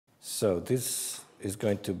So this is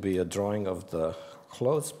going to be a drawing of the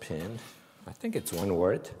clothespin. I think it's one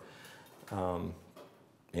word,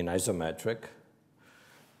 in isometric,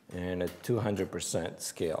 and a 200%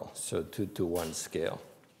 scale, so 2:1 scale.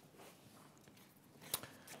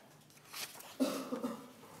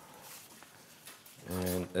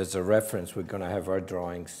 And as a reference, we're going to have our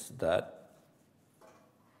drawings that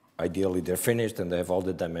ideally they're finished and they have all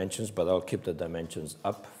the dimensions, but I'll keep the dimensions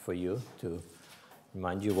up for you to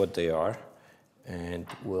remind you what they are. And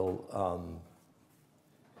we'll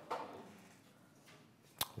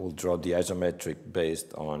draw the isometric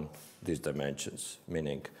based on these dimensions,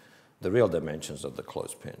 meaning the real dimensions of the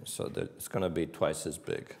clothespin. So that it's going to be twice as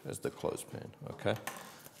big as the clothespin, okay?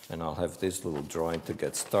 And I'll have this little drawing to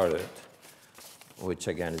get started, which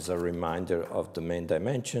again is a reminder of the main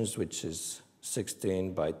dimensions, which is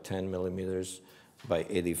 16 by 10 millimeters by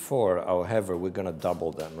 84. However, we're going to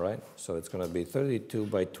double them, right? So it's going to be 32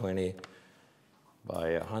 by 20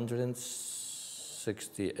 by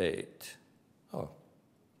 168. Oh,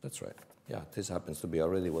 that's right. Yeah, this happens to be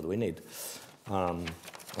already what we need.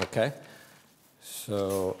 Okay,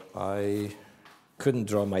 so I couldn't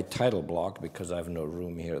draw my title block because I have no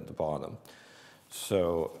room here at the bottom.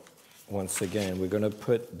 So once again, we're going to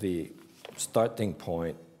put the starting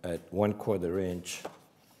point at 1/4 inch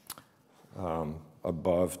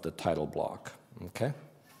above the title block, okay?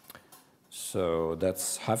 So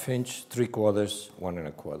that's 1/2 inch, 3/4, 1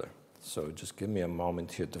 1/4. So just give me a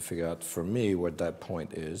moment here to figure out for me where that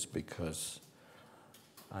point is, because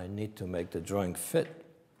I need to make the drawing fit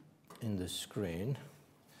in the screen.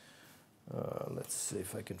 Let's see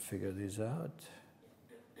if I can figure these out.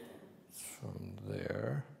 It's from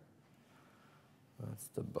there. That's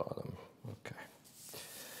the bottom, okay.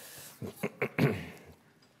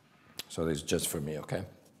 So this is just for me, okay?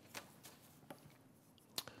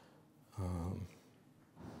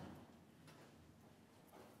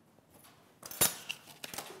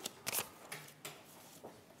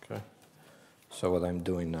 Okay. So what I'm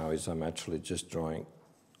doing now is I'm actually just drawing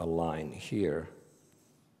a line here,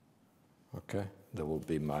 okay? That will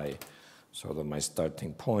be my sort of my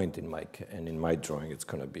starting point in my drawing it's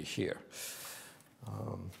going to be here.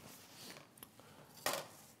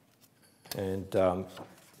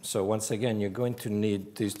 So once again, you're going to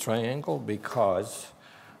need this triangle because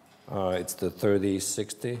it's the 30,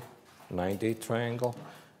 60, 90 triangle,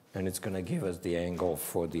 and it's going to give us the angle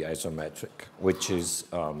for the isometric, which is,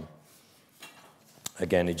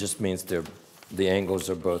 again, it just means the angles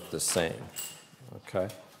are both the same, okay?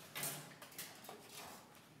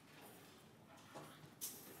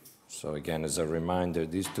 So again, as a reminder,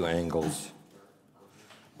 these two angles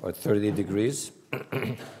are 30 degrees.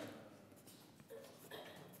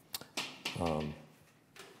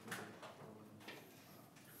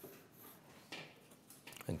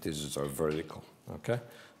 And this is our vertical, okay?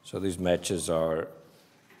 So these matches our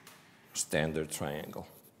standard triangle,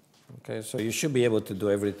 okay? So you should be able to do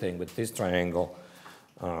everything with this triangle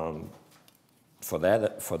for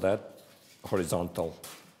that horizontal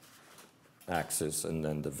axis and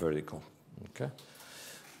then the vertical, okay?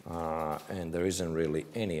 And there isn't really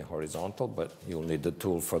any horizontal, but you'll need the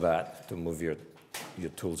tool for that to move your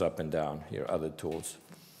tools up and down, your other tools.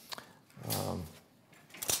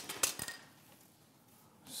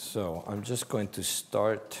 So I'm just going to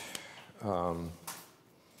start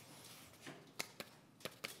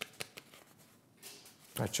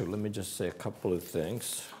actually, let me just say a couple of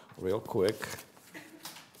things real quick.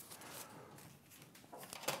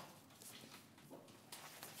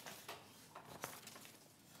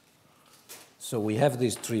 So we have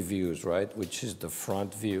these three views, right? Which is the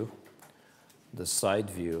front view, the side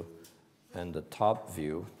view, and the top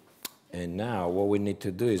view. And now what we need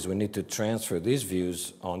to do is we need to transfer these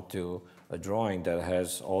views onto a drawing that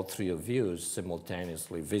has all three of views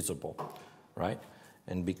simultaneously visible, right?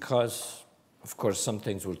 And because, of course, some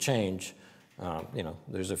things will change, you know,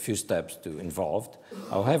 there's a few steps involved.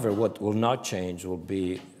 However, what will not change will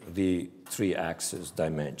be the three-axis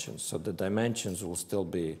dimensions. So the dimensions will still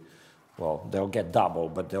be, well, they'll get double,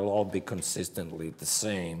 but they'll all be consistently the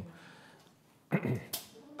same.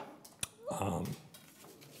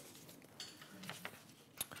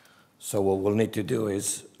 So what we'll need to do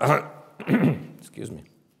is, excuse me,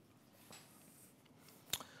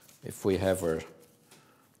 if we have our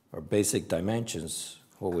basic dimensions,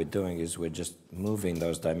 what we're doing is we're just moving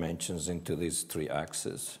those dimensions into these three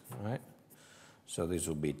axes, right? So this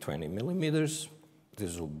will be 20 millimeters,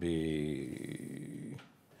 this will be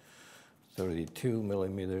 32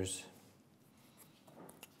 millimeters,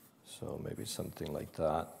 so maybe something like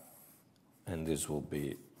that, and this will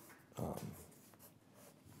be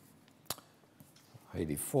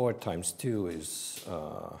 84 times 2 is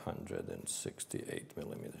 168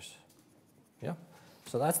 millimeters. Yeah?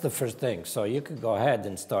 So that's the first thing. So you could go ahead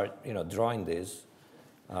and start, drawing these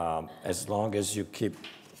as long as you keep,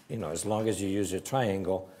 as long as you use your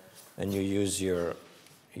triangle and you use your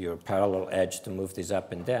parallel edge to move these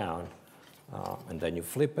up and down, and then you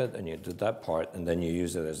flip it and you do that part, and then you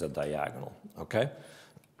use it as a diagonal, okay?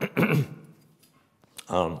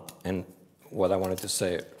 And what I wanted to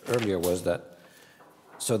say earlier was that,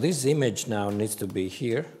 so this image now needs to be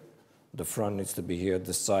here, the front needs to be here,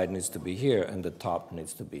 the side needs to be here, and the top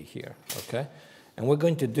needs to be here, okay? And we're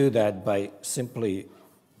going to do that by simply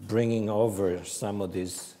bringing over some of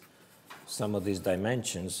these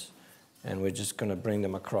dimensions, and we're just going to bring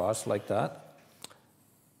them across like that,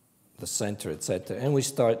 the center, etc., and we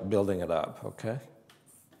start building it up, okay?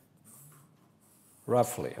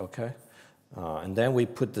 Roughly, okay? And then we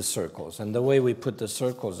put the circles. And the way we put the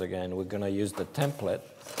circles, again, we're going to use the template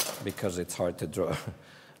because it's hard to draw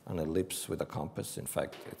an ellipse with a compass. In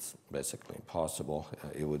fact, it's basically impossible.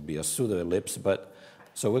 It would be a pseudo-ellipse. But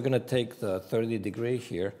so we're going to take the 30 degree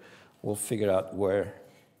here. We'll figure out where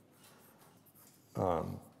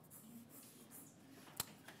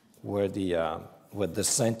the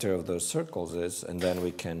center of those circles is, and then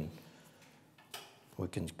we can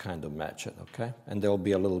kind of match it, okay? And there'll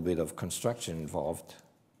be a little bit of construction involved.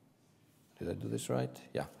 Did I do this right?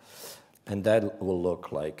 Yeah. And that will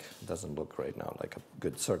look like, doesn't look right now like a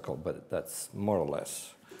good circle, but that's more or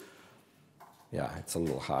less, yeah, it's a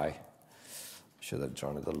little high. Should have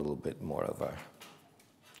drawn it a little bit more of a,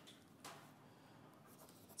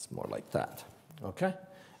 it's more like that, okay?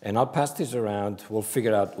 And I'll pass these around. We'll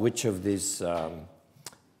figure out which of these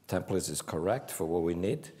templates is correct for what we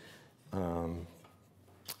need.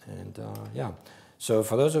 Yeah, so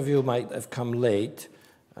for those of you who might have come late,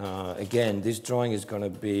 again, this drawing is going to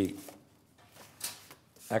be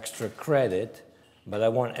extra credit, but I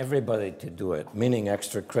want everybody to do it, meaning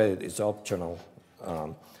extra credit is optional.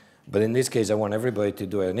 But in this case, I want everybody to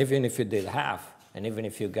do it. And even if you did half, and even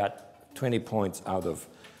if you got 20 points out of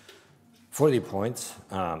 40 points,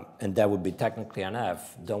 and that would be technically an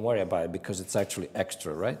F, don't worry about it because it's actually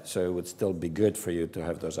extra, right? So it would still be good for you to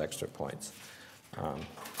have those extra points.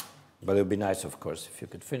 But it would be nice, of course, if you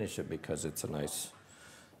could finish it because it's a nice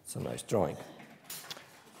drawing.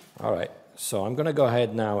 All right, so I'm going to go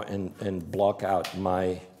ahead now and block out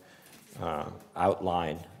my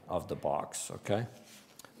outline of the box, okay?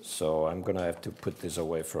 So I'm going to have to put this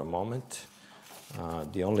away for a moment.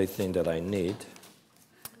 The only thing that I need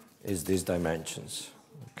is these dimensions,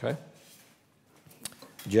 okay?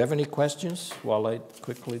 Do you have any questions while I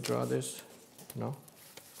quickly draw this? No?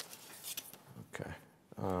 Okay.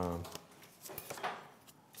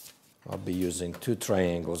 I'll be using two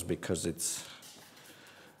triangles because it's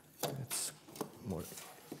more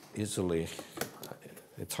easily,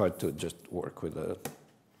 it's hard to just work with a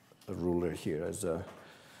ruler here as a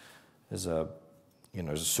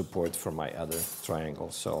support for my other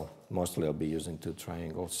triangle. So mostly I'll be using two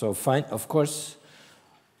triangles. So fine, of course,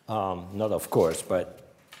 not of course, but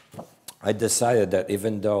I decided that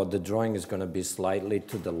even though the drawing is going to be slightly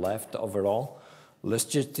to the left overall, let's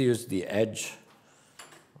just use the edge,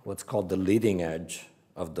 what's called the leading edge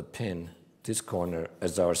of the pin, this corner,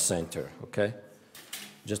 as our center, okay?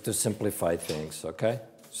 Just to simplify things, okay?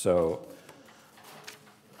 So,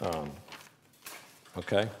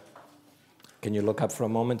 okay? Can you look up for a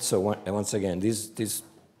moment? So once again, this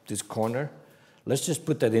corner, let's just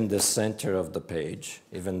put that in the center of the page,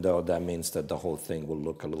 even though that means that the whole thing will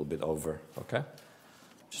look a little bit over, okay?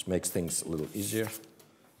 Just makes things a little easier.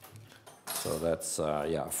 So that's,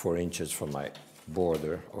 4 inches from my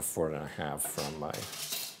border, or 4.5 from my,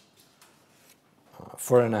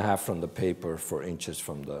 4.5 from the paper, 4 inches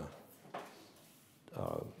from the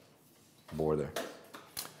border.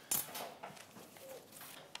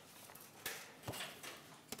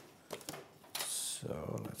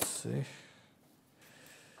 So let's see.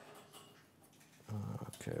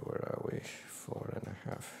 Okay, where are we?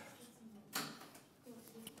 4.5.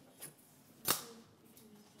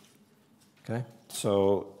 Okay,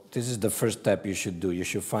 so this is the first step you should do. You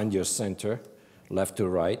should find your center, left to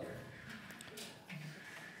right,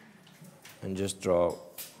 and just draw.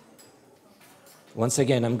 Once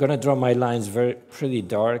again, I'm going to draw my lines pretty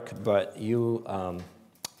dark, but you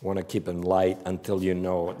want to keep them light until you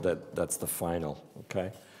know that that's the final,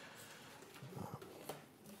 okay?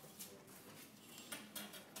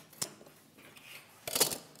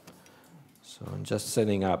 So I'm just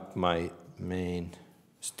setting up my main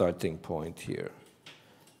starting point here.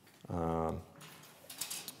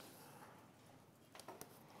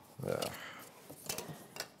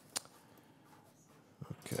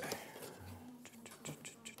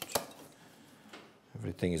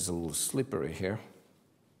 everything is a little slippery here.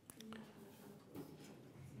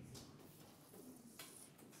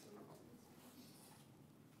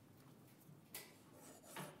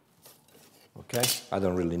 Okay, I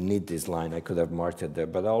don't really need this line. I could have marked it there,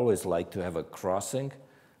 but I always like to have a crossing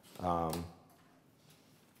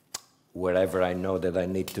wherever I know that I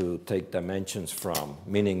need to take dimensions from,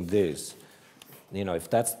 meaning this. You know, if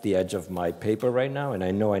that's the edge of my paper right now, and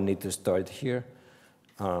I know I need to start here,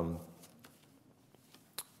 and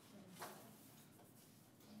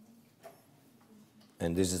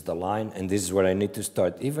this is the line, and this is where I need to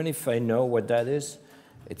start. Even if I know what that is,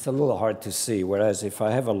 it's a little hard to see, whereas if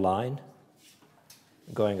I have a line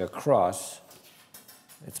going across,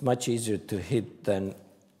 it's much easier to hit than,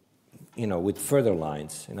 you know, with further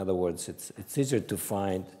lines. In other words, it's easier to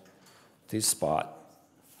find this spot,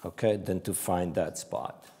 okay, than to find that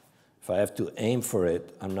spot. If I have to aim for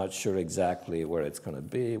it, I'm not sure exactly where it's going to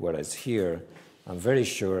be, whereas here, I'm very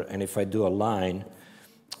sure, and if I do a line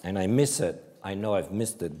and I miss it, I know I've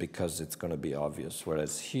missed it because it's going to be obvious,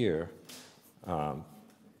 whereas here,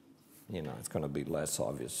 you know, it's going to be less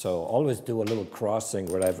obvious. So always do a little crossing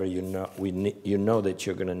wherever you know you know that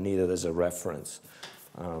you're going to need it as a reference.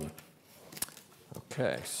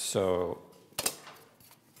 Okay, so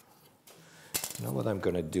now what I'm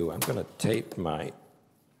going to do, I'm going to tape my,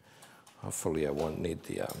 hopefully I won't need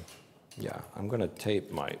the, yeah, I'm going to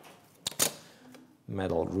tape my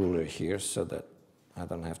metal ruler here so that I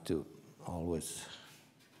don't have to always.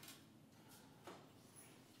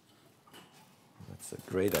 That's a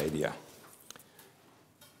great idea.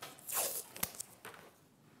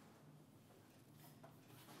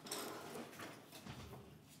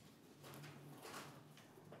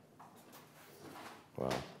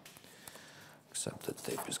 Well, except the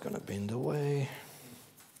tape is going to be in the way.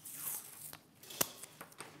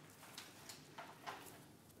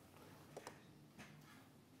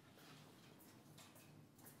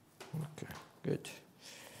 Okay, good.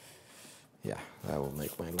 Yeah, that will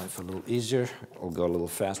make my life a little easier. I'll go a little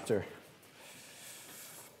faster.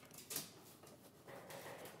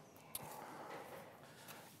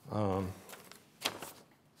 I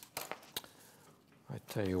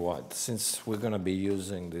tell you what, since we're going to be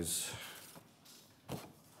using this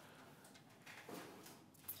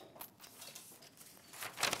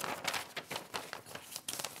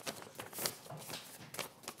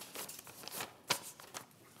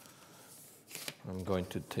I'm going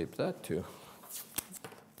to tape that too,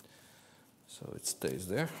 so it stays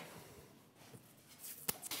there.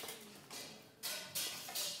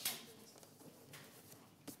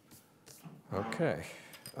 Okay.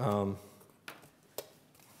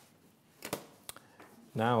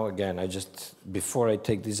 Now again, before I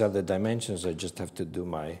take these other dimensions, I just have to do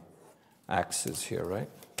my axis here, right?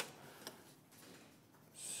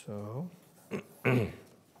 So, oh,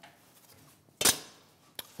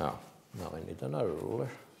 now I need another ruler.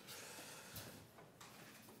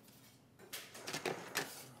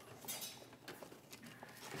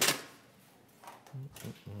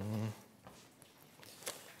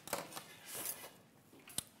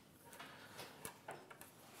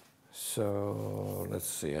 So let's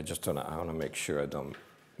see, I want to make sure I don't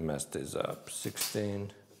mess this up.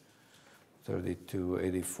 16, 32,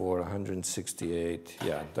 84, 168.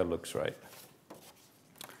 Yeah, that looks right.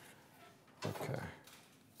 Okay.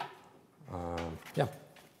 Yeah,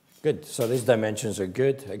 good. So these dimensions are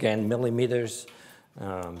good. Again, millimeters,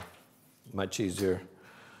 much easier.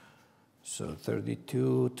 So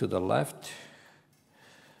 32 to the left.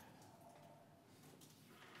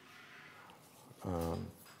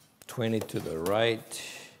 20 to the right.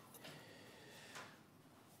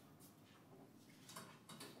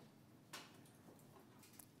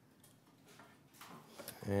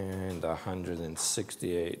 And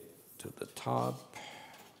 168 to the top.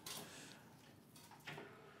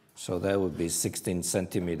 So that would be 16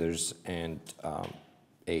 centimeters and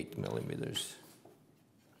 8 millimeters.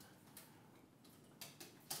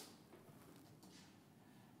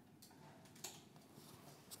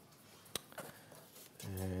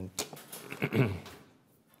 And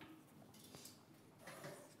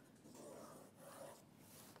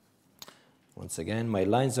once again, my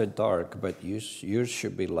lines are dark, but yours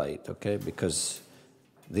should be light, okay? Because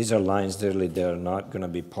these are lines, really, they're not going to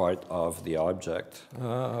be part of the object.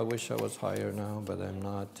 I wish I was higher now, but I'm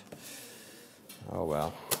not. Oh,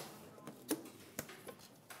 well.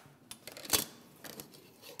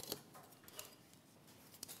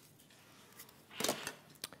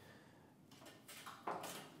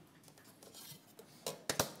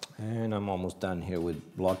 And I'm almost done here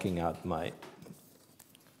with blocking out my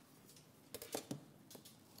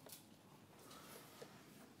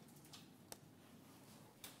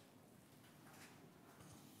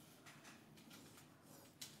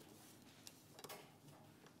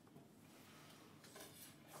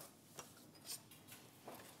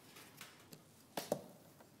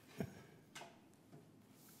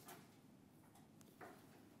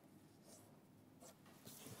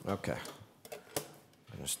Okay.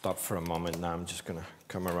 I'm going to stop for a moment now. I'm just going to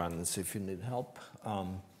come around and see if you need help.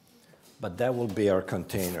 But that will be our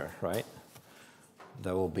container, right?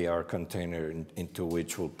 That will be our container into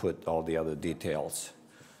which we'll put all the other details.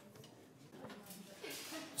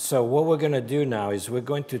 So what we're going to do now is we're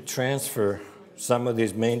going to transfer some of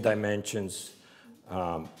these main dimensions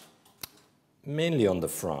mainly on the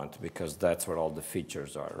front, because that's where all the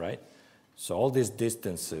features are, right? So all these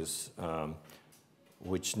distances,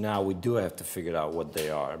 which now we do have to figure out what they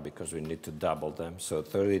are because we need to double them. So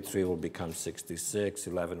 33 will become 66,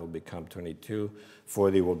 11 will become 22,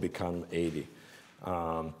 40 will become 80.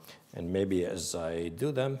 And maybe as I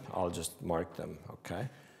do them, I'll just mark them, okay?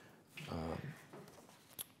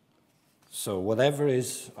 So whatever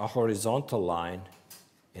is a horizontal line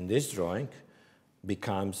in this drawing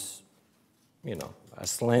becomes, you know, a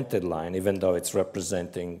slanted line, even though it's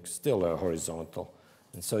representing still a horizontal.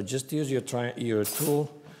 And so just use your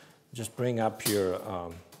tool, just bring up your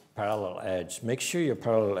parallel edge. Make sure your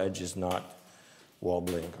parallel edge is not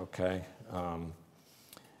wobbling, okay?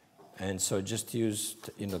 And so just use,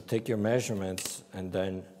 you know, take your measurements and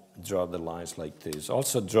then draw the lines like this.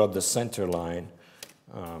 Also draw the center line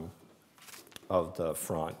of the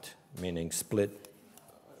front, meaning split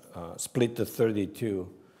the 32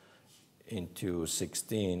 into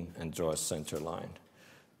 16 and draw a center line,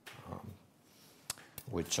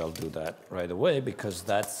 which I'll do that right away because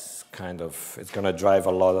that's kind of, it's going to drive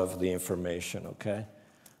a lot of the information, okay?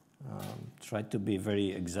 Try to be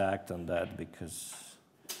very exact on that because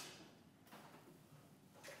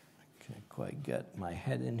I can't quite get my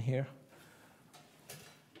head in here.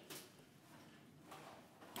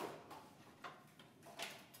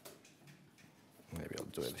 Maybe I'll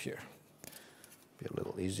do it here. Be a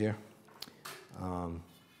little easier.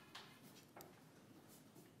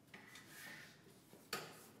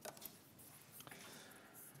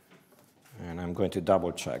 And I'm going to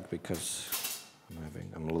double check because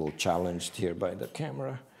I'm a little challenged here by the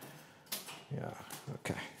camera. Yeah,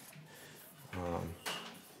 okay.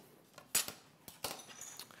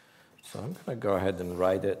 So I'm going to go ahead and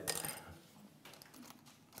write it.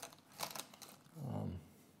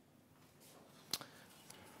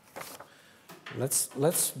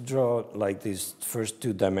 Let's draw like these first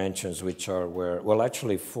two dimensions, which are where, well,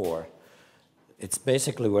 actually four. It's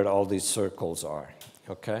basically where all these circles are,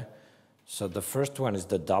 okay? So the first one is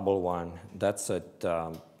the double one. That's at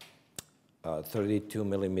 32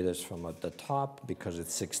 millimeters from at the top because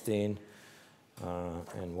it's 16.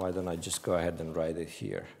 And why don't I just go ahead and write it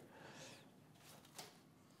here?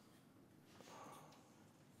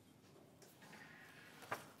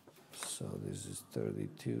 So this is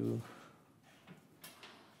 32.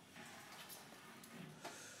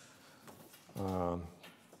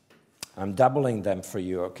 I'm doubling them for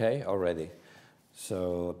you, okay, already.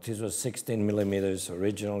 So this was 16 millimeters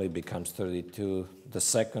originally, becomes 32. The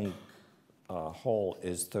second hole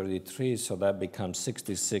is 33, so that becomes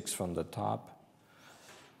 66 from the top.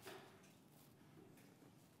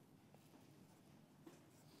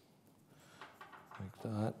 Like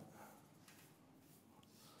that.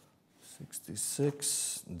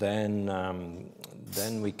 66.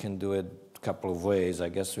 Then we can do it a couple of ways. I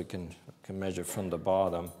guess we can measure from the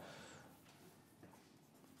bottom.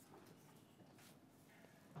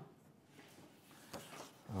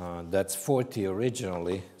 That's 40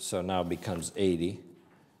 originally, so now becomes 80.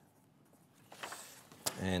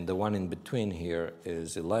 And the one in between here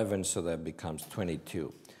is 11, so that becomes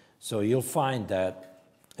 22. So you'll find that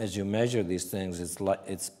as you measure these things,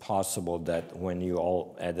 it's possible that when you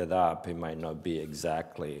all add it up, it might not be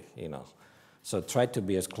exactly, you know. So try to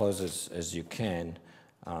be as close as you can.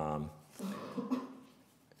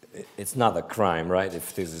 It's not a crime, right,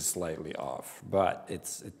 if this is slightly off, but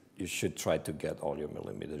you should try to get all your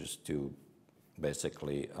millimeters to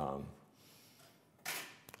basically,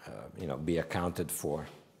 you know, be accounted for,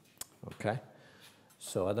 okay?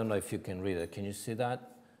 So I don't know if you can read it. Can you see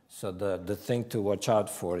that? So the thing to watch out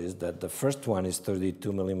for is that the first one is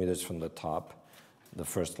 32 millimeters from the top, the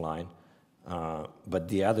first line, but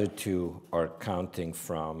the other two are counting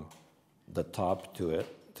from the top to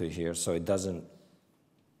here, so it doesn't,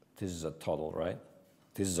 this is a total, right?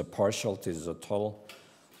 This is a partial, this is a total.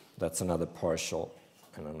 That's another partial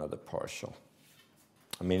and another partial.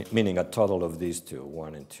 I mean, meaning a total of these two,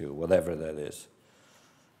 1 and 2, whatever that is.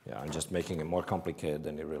 Yeah, I'm just making it more complicated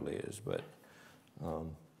than it really is, but I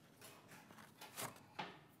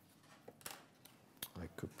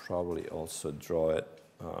could probably also draw it.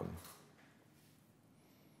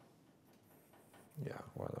 Yeah,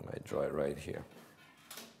 why don't I draw it right here?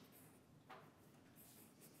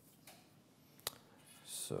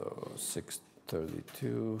 So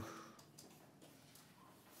 32,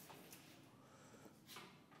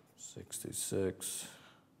 66,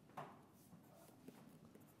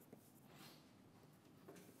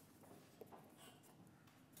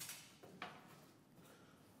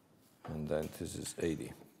 and then this is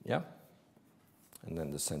 80, yeah? And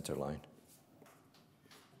then the center line.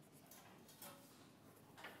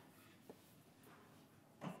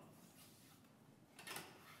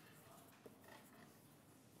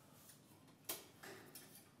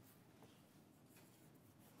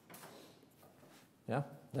 Yeah,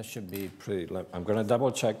 that should be pretty, I'm gonna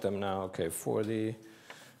double check them now. Okay, 40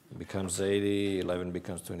 becomes 80, 11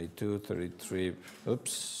 becomes 22, 33,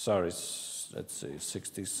 oops, sorry, let's see,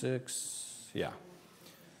 66, yeah.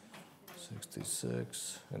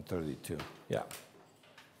 66 and 32, yeah.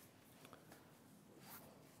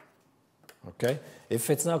 Okay, if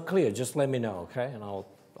it's not clear, just let me know, okay? And I'll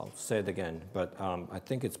say it again, but I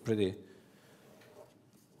think it's pretty,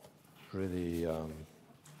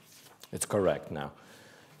 it's correct now.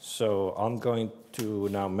 So I'm going to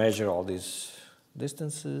now measure all these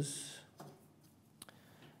distances,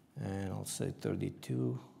 and I'll say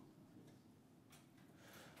 32.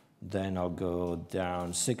 Then I'll go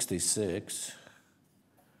down 66,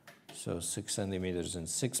 so 6 centimeters and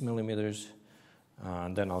 6 millimeters.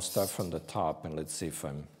 And then I'll start from the top, and let's see if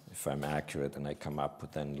I'm accurate, and I come up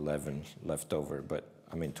with then 11 left over, but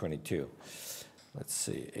I mean 22. Let's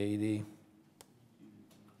see, 80.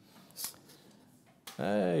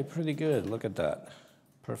 Hey, pretty good, look at that.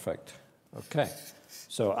 Perfect, okay.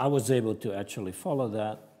 So I was able to actually follow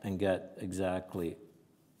that and get exactly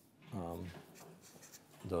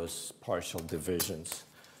those partial divisions.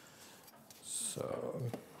 So,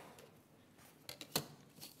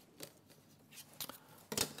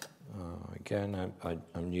 again,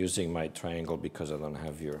 I'm using my triangle because I don't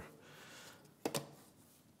have your...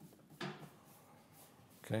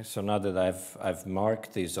 Okay, so now that I've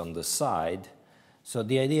marked these on the side, so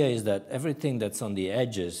the idea is that everything that's on the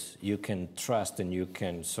edges you can trust and you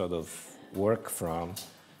can sort of work from,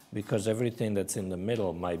 because everything that's in the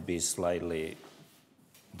middle might be slightly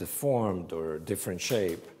deformed or different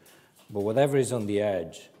shape, but whatever is on the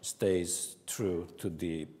edge stays true to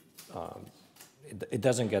the, it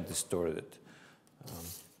doesn't get distorted.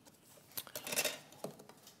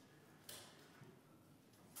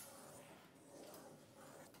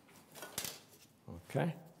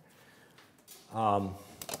 Okay.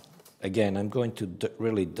 Again, I'm going to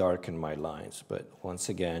really darken my lines, but once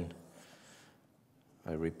again,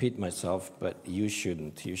 I repeat myself, but you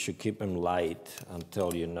shouldn't. You should keep them light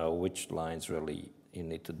until you know which lines really you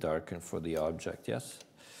need to darken for the object, yes?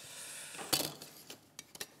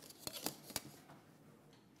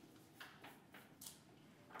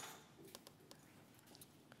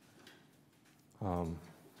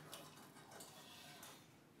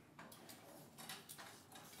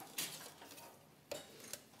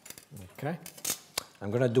 Okay.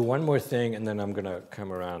 I'm going to do one more thing, and then I'm going to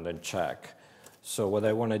come around and check. So what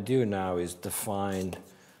I want to do now is define,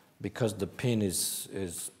 because the pin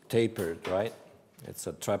is tapered, right? It's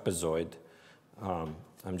a trapezoid. I'm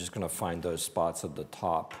just going to find those spots at the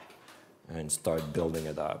top and start building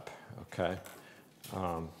it up, okay?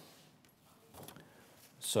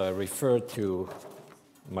 So I refer to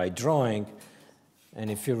my drawing,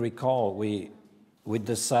 and if you recall, we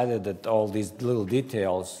decided that all these little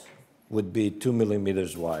details would be 2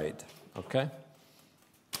 millimeters wide, okay?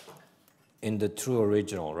 In the true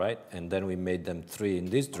original, right? And then we made them 3 in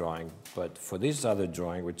this drawing, but for this other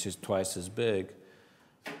drawing, which is twice as big,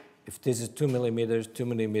 if this is 2 millimeters, 2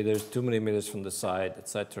 millimeters, 2 millimeters from the side,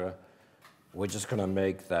 etc., we're just gonna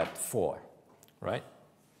make that 4, right?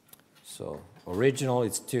 So original,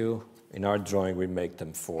 it's 2. In our drawing, we make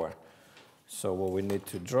them 4. So what we need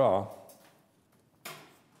to draw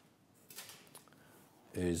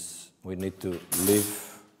is we need to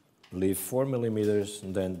leave 4 millimeters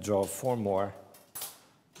and then draw 4 more.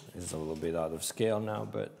 It's a little bit out of scale now,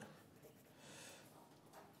 but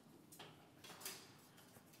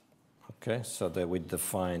okay, so that we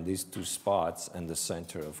define these 2 spots and the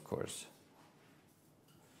center, of course.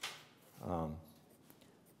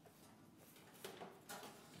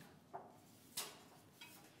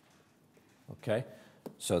 Okay,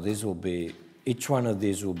 so these will be, each one of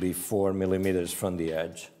these will be 4 millimeters from the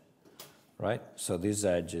edge, right? So this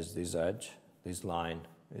edge is this edge, this line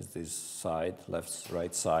is this side,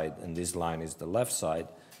 right side, and this line is the left side,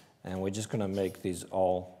 and we're just gonna make these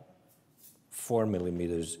all 4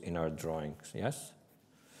 millimeters in our drawings, yes?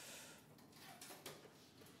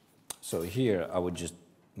 So here I would just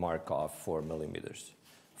mark off 4 millimeters.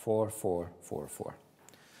 4, 4, 4, 4.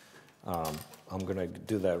 I'm gonna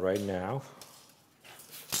do that right now.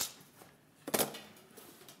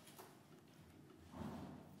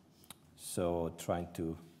 So trying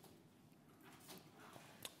to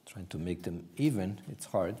make them even, it's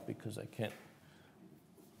hard because I can't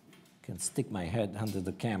stick my head under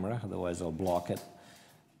the camera, otherwise I'll block it.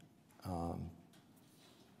 I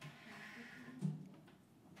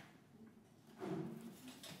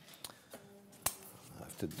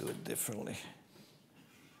have to do it differently.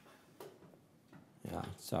 Yeah,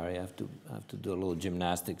 sorry, I have to do a little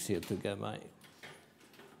gymnastics here to get my.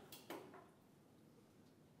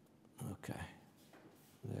 Okay,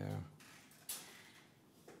 there.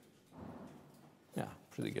 Yeah,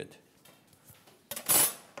 pretty good.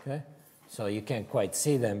 Okay, so you can't quite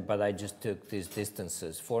see them, but I just took these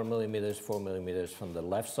distances: 4 millimeters, 4 millimeters from the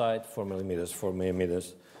left side, 4 millimeters, 4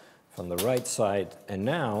 millimeters from the right side, and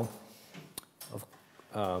now,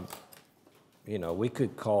 you know, we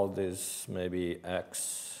could call this maybe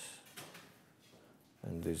X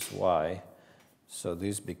and this Y. So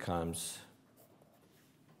this becomes,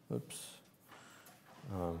 oops,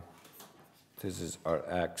 this is our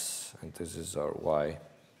X and this is our Y.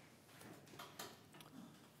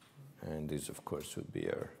 And this, of course, would be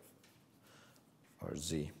our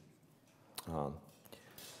Z.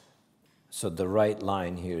 So the right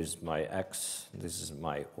line here is my X, this is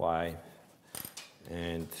my Y,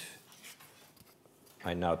 and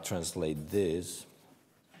I now translate this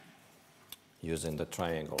using the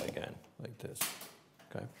triangle again, like this,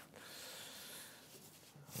 okay?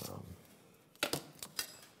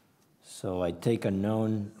 So I take a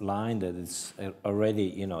known line that is already,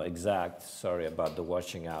 you know, exact. Sorry about the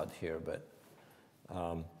washing out here, but,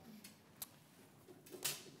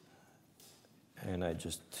 and I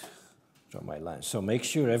just draw my line. So make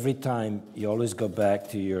sure every time you always go back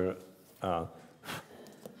to your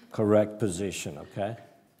correct position, okay?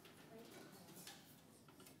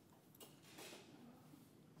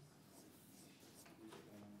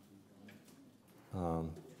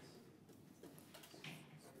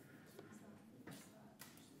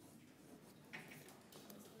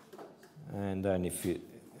 And then if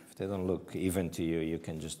they don't look even to you, you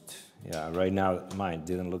can just, yeah, right now mine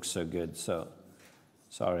didn't look so good, so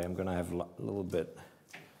sorry, I'm gonna have a little bit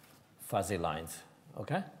fuzzy lines,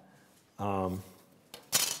 okay? Now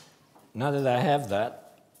that I have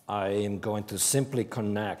that, I am going to simply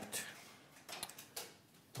connect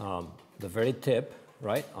the very tip,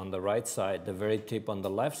 right, on the right side, the very tip on the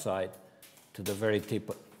left side, to the very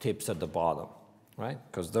tips at the bottom, right?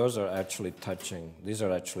 Because those are actually touching, these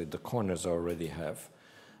are actually the corners I already have.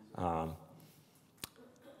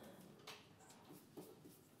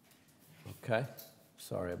 Okay,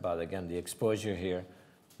 sorry about, again, the exposure here,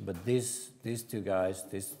 but these two guys,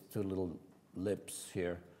 these two little lips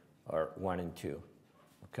here, are 1 and 2.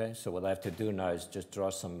 Okay, so what I have to do now is just draw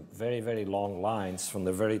some very, very long lines from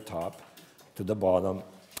the very top to the bottom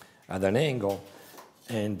at an angle,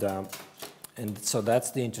 and so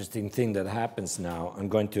that's the interesting thing that happens now. I'm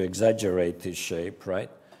going to exaggerate this shape,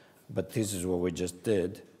 right? But this is what we just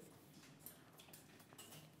did,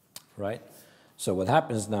 right? So what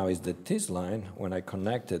happens now is that this line, when I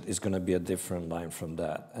connect it, is going to be a different line from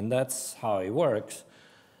that, and that's how it works.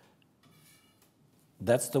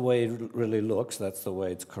 That's the way it really looks. That's the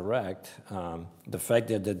way it's correct. The fact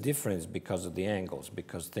that they're different is because of the angles,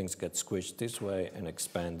 because things get squished this way and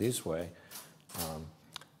expand this way.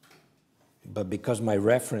 But because my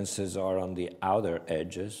references are on the outer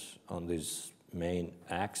edges, on this main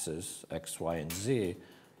axis, X, Y, and Z,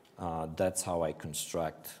 that's how I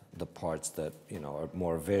construct the parts that, you know, are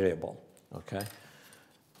more variable, okay?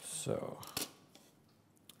 So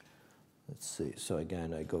let's see. So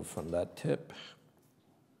again, I go from that tip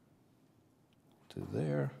to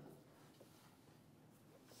there.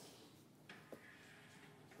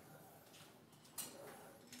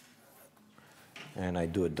 And I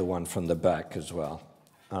do the one from the back as well.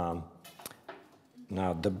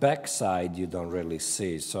 Now, the back side you don't really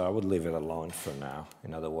see, so I would leave it alone for now.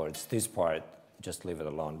 In other words, this part, just leave it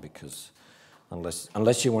alone, because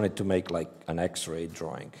unless you wanted to make like an X-ray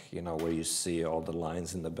drawing, you know, where you see all the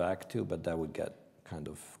lines in the back too, but that would get kind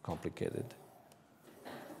of complicated.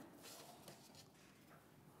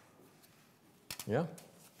 Yeah?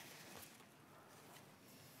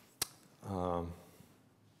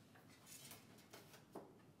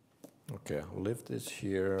 Okay, I'll leave this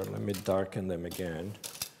here. Let me darken them again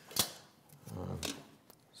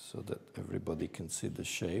so that everybody can see the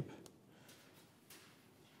shape.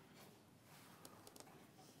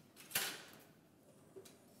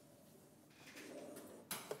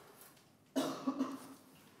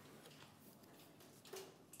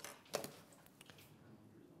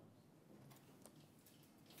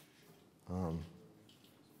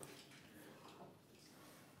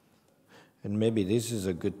 And maybe this is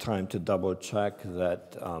a good time to double check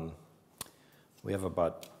that we have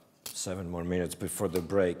about 7 more minutes before the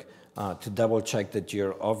break, to double check that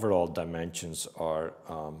your overall dimensions are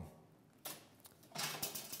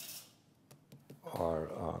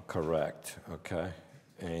correct, okay?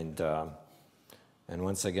 And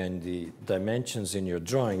once again, the dimensions in your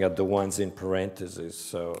drawing are the ones in parentheses,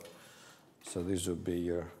 so these would be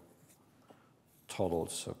your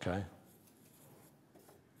totals, okay?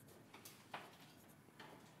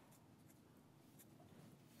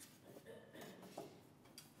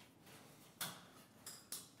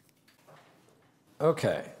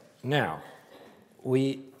 Okay, now,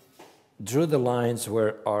 we drew the lines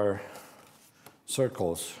where our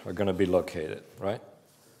circles are going to be located, right?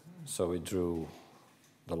 So we drew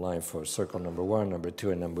the line for circle number 1, number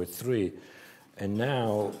 2, and number 3. And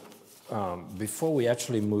now, before we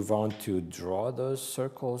actually move on to draw those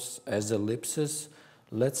circles as ellipses,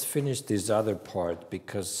 let's finish this other part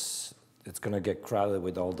because it's going to get crowded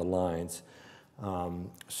with all the lines.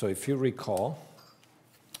 So if you recall,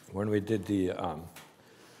 when we did the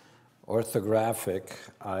orthographic,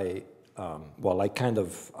 I kind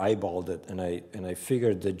of eyeballed it, and I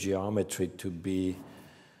figured the geometry to be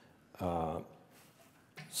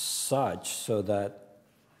such so that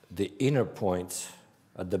the inner points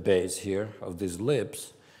at the base here of these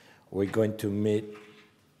lips, we're going to meet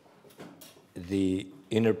the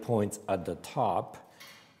inner points at the top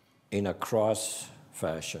in a cross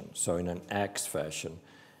fashion, so in an X fashion.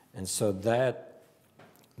 And so that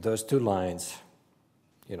those two lines,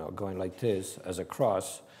 you know, going like this as a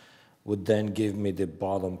cross, would then give me the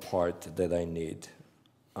bottom part that I need,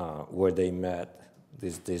 where they met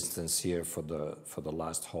this distance here for the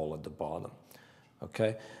last hole at the bottom,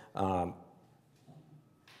 okay?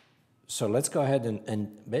 So let's go ahead and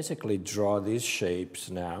basically draw these shapes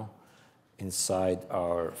now inside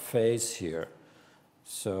our face here.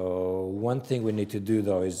 So one thing we need to do,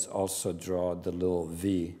 though, is also draw the little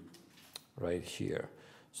V right here.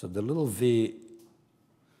 So the little V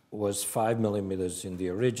was 5 millimeters in the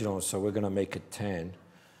original, so we're going to make it 10.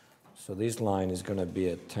 So this line is going to be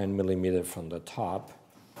at 10 millimeter from the top.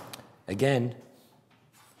 Again,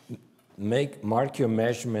 mark your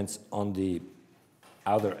measurements on the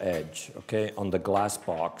outer edge, okay, on the glass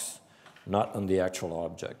box, not on the actual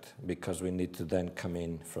object, because we need to then come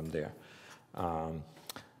in from there.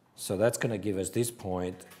 So that's going to give us this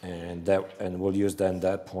point, and we'll use then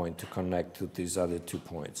that point to connect to these other 2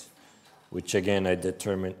 points, which again are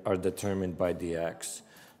determined by the X.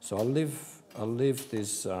 So I'll leave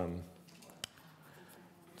this.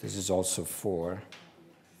 This is also 4.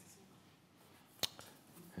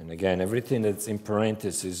 And again, everything that's in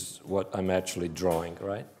parentheses is what I'm actually drawing,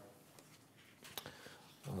 right?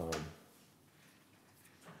 And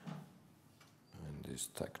this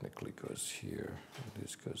technically goes here, and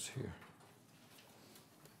this goes here.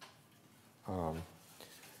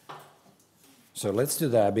 So let's do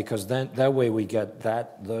that, because then that way we get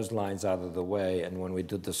those lines out of the way, and when we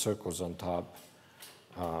do the circles on top,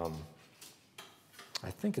 I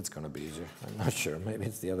think it's going to be easier. I'm not sure. Maybe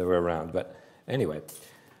it's the other way around. But anyway.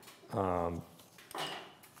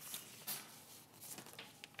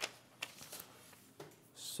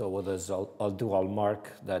 So what I'll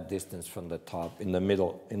mark that distance from the top in the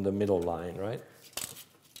middle line, right?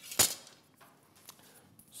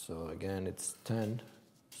 So again, it's 10.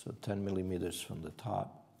 So 10 millimeters from the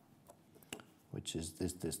top, which is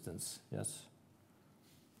this distance, yes?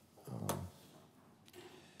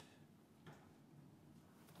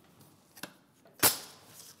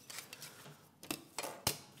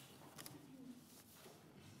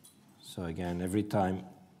 So again, every time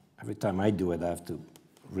I do it, I have to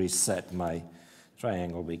reset my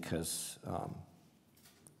triangle because I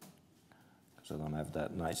don't have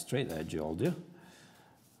that nice straight edge you all do.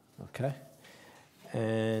 Okay,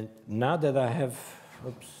 and now that I have,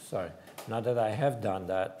 now that I have done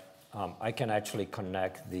that, I can actually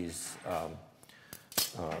connect these,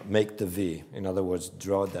 make the V. In other words,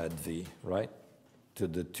 draw that V, right, to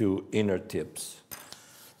the 2 inner tips.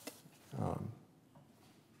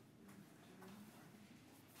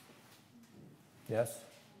 Yes?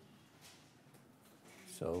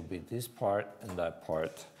 So it'll be this part and that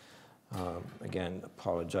part. Again,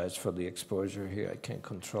 apologize for the exposure here. I can't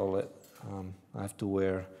control it. I have to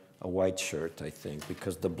wear a white shirt, I think,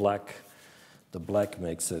 because the black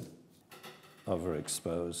makes it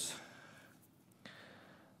overexpose.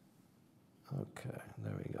 Okay,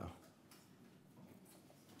 there we go.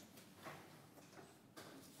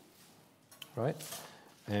 Right?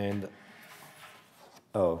 And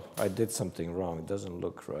oh, I did something wrong. It doesn't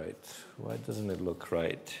look right. Why doesn't it look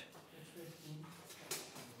right?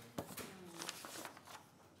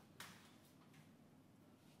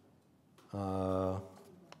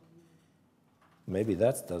 Maybe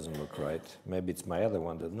that doesn't look right. Maybe it's my other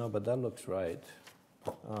one. No, but that looks right.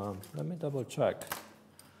 Let me double check.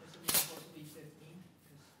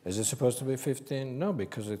 Is it supposed to be 15? No,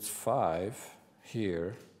 because it's 5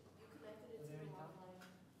 here.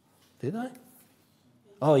 Did I?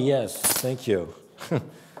 Oh, yes, thank you.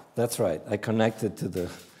 That's right. I connected to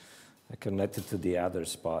the outer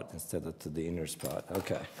spot instead of to the inner spot.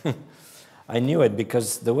 Okay. I knew it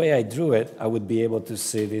because the way I drew it, I would be able to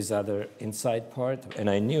see this other inside part, and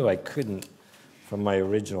I knew I couldn't from my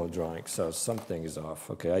original drawing, so something is off.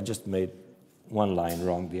 Okay, I just made one line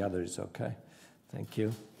wrong, the other is okay. Thank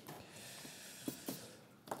you.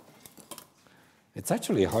 It's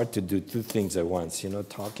actually hard to do two things at once, you know,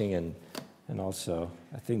 talking and also,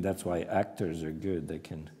 I think that's why actors are good. They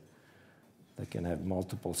can have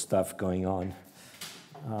multiple stuff going on.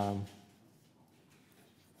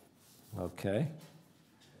 Okay.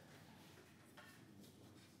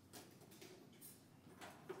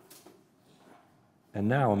 And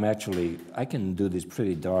now I can do this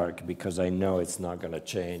pretty dark because I know it's not going to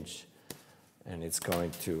change. And it's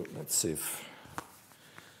going to, let's see if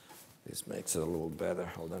this makes it a little better.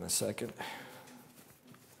 Hold on a second.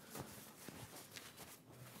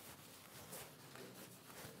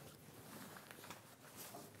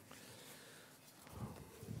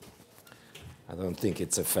 I don't think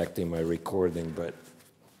it's affecting my recording, but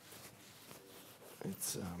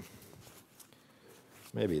it's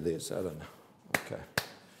maybe this, I don't know. Okay.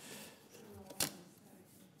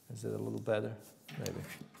 Is it a little better? Maybe.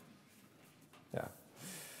 Yeah.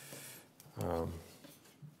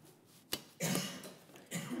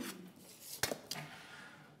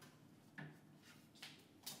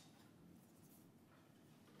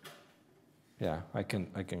 Yeah, I can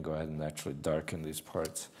go ahead and actually darken these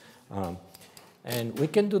parts. And we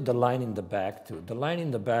can do the line in the back too. The line in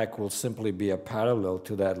the back will simply be a parallel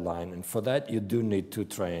to that line, and for that you do need two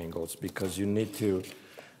triangles because you need to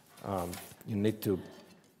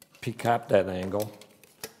pick up that angle,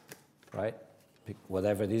 right? Pick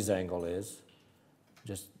whatever this angle is.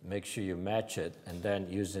 Just make sure you match it, and then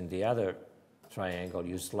using the other triangle,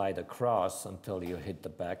 you slide across until you hit the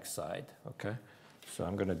back side. Okay, so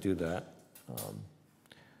I'm going to do that.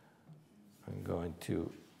 I'm going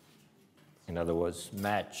to, in other words,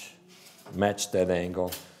 match that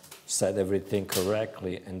angle, set everything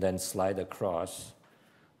correctly, and then slide across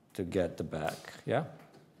to get the back. Yeah?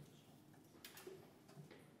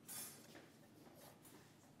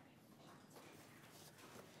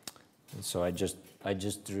 And so I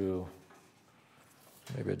just drew,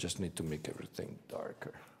 maybe I just need to make everything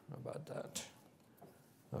darker. How about that?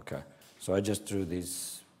 Okay, so I just drew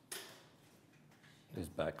this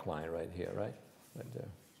back line right here, right? Right there.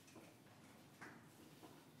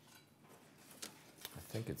 I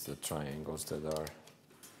think it's the triangles that are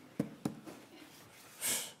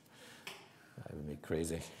driving me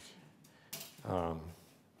crazy.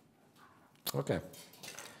 Okay.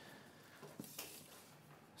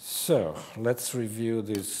 So let's review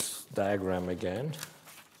this diagram again.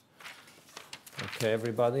 Okay,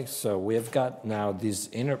 everybody. So we've got now these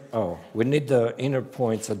we need the inner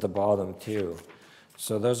points at the bottom too.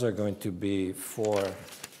 So those are going to be 4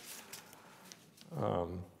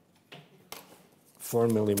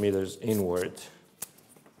 millimeters inward,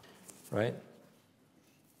 right?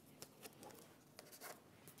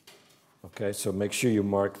 Okay, so make sure you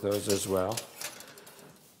mark those as well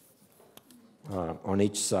on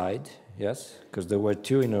each side, yes? Because there were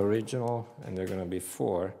 2 in the original, and they're going to be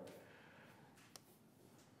 4.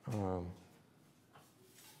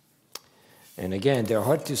 And again, they're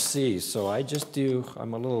hard to see, so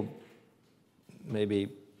I'm a little, maybe,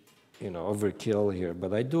 overkill here,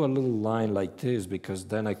 but I do a little line like this because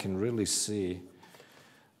then I can really see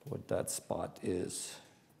what that spot is,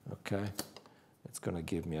 okay? It's going to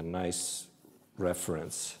give me a nice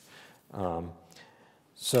reference.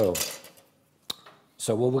 So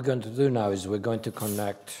what we're going to do now is we're going to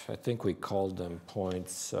connect, I think we called them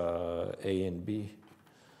points A and B.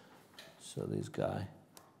 So this guy,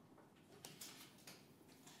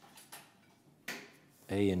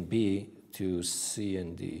 A and B to C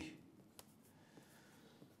and D,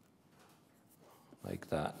 like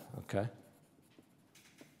that, okay?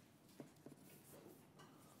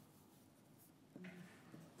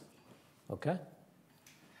 Okay?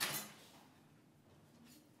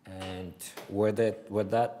 And where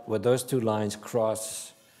those 2 lines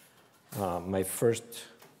cross my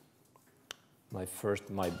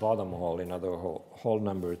bottom hole, in other hole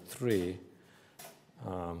number 3,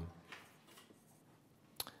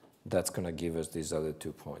 that's going to give us these other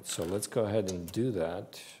 2 points. So let's go ahead and do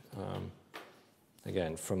that.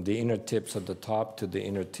 again, from the inner tips at the top to the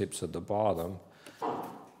inner tips at the bottom.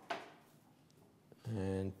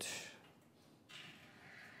 And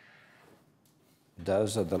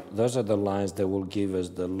those are the lines that will give us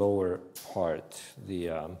the lower part.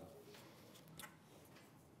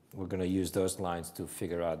 We're going to use those lines to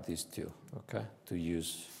figure out these two, okay?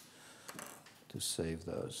 To save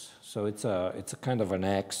those. So it's a kind of an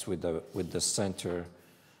X with the center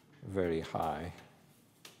very high.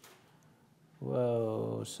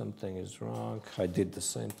 Whoa, something is wrong. I did the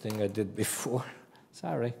same thing I did before.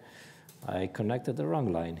 Sorry. I connected the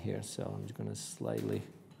wrong line here, so I'm just going to slightly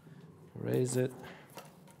raise it.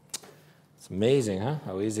 It's amazing, huh?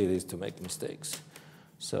 How easy it is to make mistakes.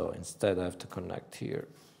 So instead I have to connect here.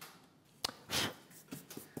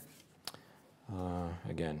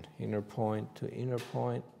 Again, inner point to inner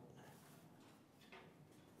point.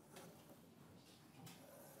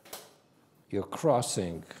 Your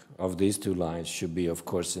crossing of these two lines should be, of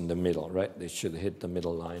course, in the middle, right? They should hit the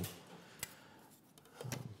middle line.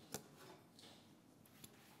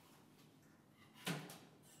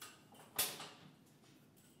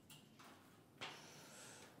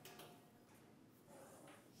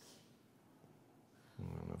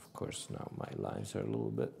 And of course, now my lines are a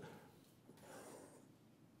little bit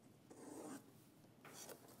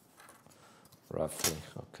roughly,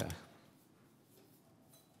 okay.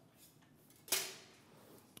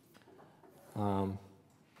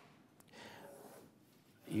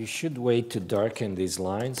 You should wait to darken these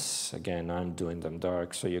lines. Again, I'm doing them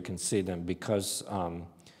dark so you can see them, because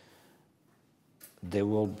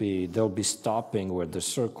they'll be stopping where the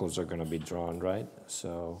circles are going to be drawn, right?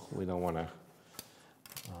 So we don't want to.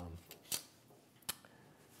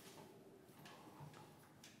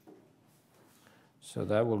 So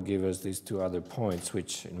that will give us these two other points,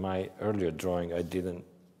 which in my earlier drawing I didn't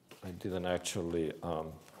actually.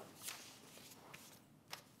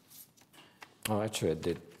 Oh,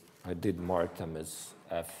 actually, I did mark them as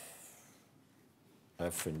F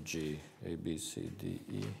and G, A, B, C, D,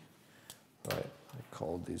 E. Right, I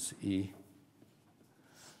call these E,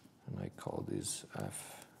 and I call these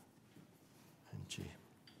F and G.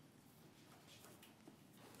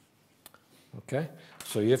 Okay,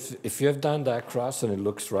 so if you have done that cross and it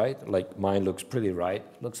looks right, like mine looks pretty right,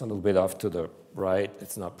 looks a little bit off to the right,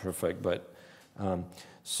 it's not perfect, but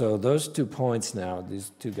so those 2 points now,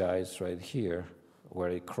 these two guys right here, where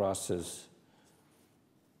it crosses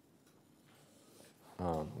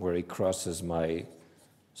my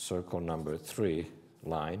circle number 3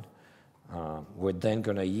 line, we're then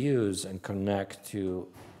going to use and connect to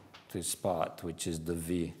the spot, which is the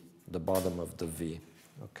V, the bottom of the V,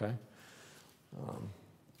 okay?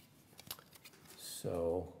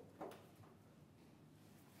 So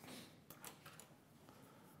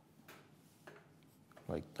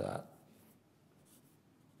like that.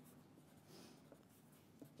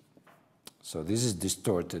 So this is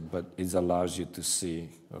distorted, but it allows you to see,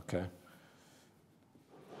 okay?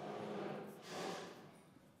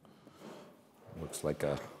 Looks like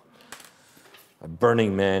a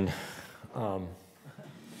Burning Man,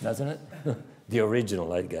 doesn't it? The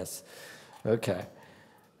original, I guess. Okay.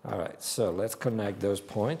 All right, so let's connect those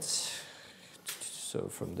points. So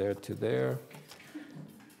from there to there.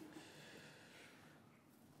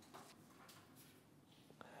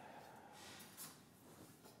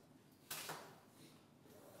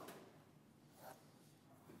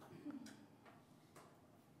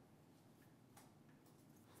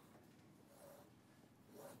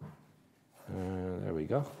 There we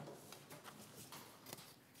go.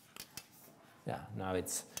 Yeah, now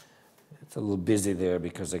it's a little busy there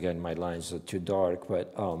because, again, my lines are too dark,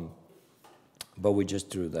 but we just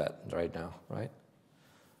drew that right now, right?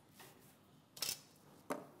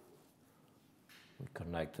 We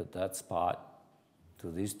connected that spot to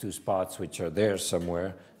these two spots, which are there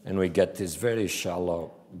somewhere, and we get this very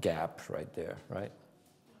shallow gap right there, right?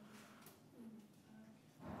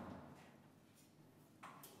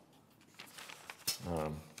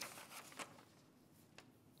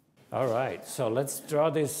 All right, so let's draw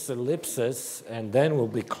this ellipsis, and then we'll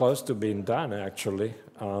be close to being done, actually.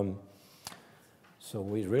 So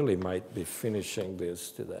we really might be finishing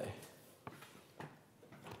this today.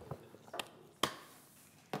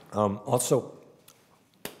 Also,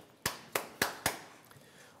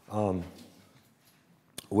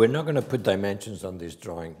 we're not going to put dimensions on this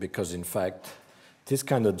drawing because, in fact, this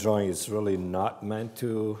kind of drawing is really not meant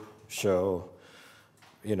to show,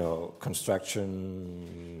 you know,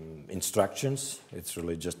 construction instructions. It's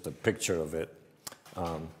really just a picture of it.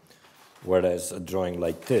 Whereas a drawing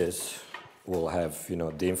like this will have, you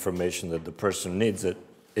know, the information that the person needs it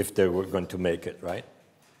if they were going to make it, right?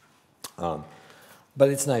 But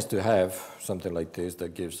it's nice to have something like this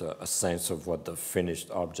that gives a sense of what the finished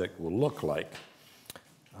object will look like.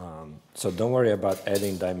 So don't worry about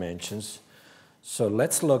adding dimensions. So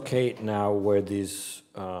let's locate now where these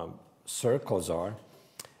circles are.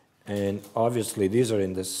 And obviously these are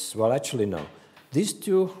in this, well actually no. These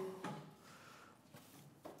two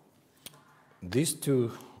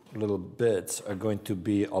little bits are going to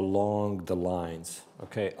be along the lines,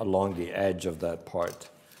 okay, along the edge of that part.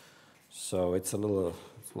 So it's a little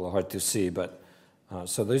hard to see, but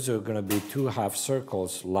so these are going to be two half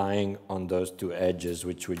circles lying on those two edges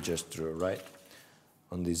which we just drew, right?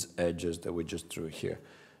 On these edges that we just drew here.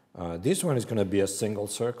 This one is going to be a single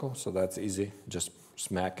circle, so that's easy, just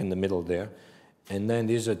smack in the middle there. And then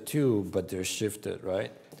these are two, but they're shifted,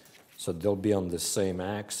 right? So they'll be on the same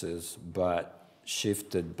axis, but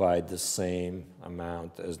shifted by the same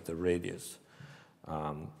amount as the radius.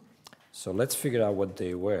 So let's figure out what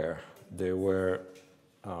they were. They were,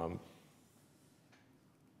 okay,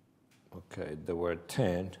 they were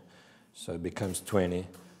 10, so it becomes 20.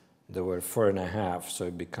 There were 4.5, so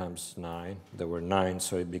it becomes 9. There were 9,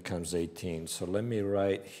 so it becomes 18. So let me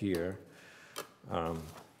write here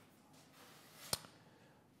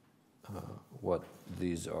what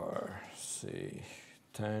these are. See,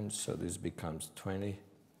 10, so this becomes 20.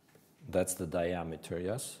 That's the diameter,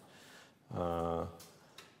 yes?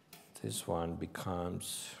 This one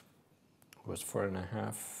becomes, was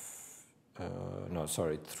 4.5, no,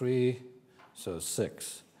 sorry, 3, so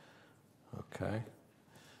 6, okay?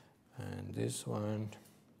 And this one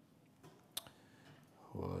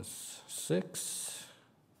was 6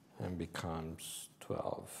 and becomes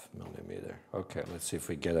 12 millimeter. Okay, let's see if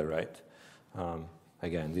we get it right.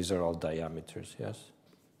 Again, these are all diameters, yes?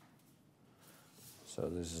 So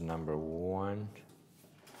this is number 1.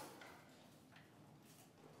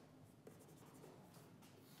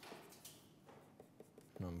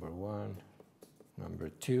 Number 1, number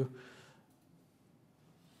 2.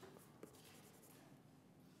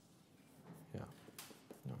 Yeah,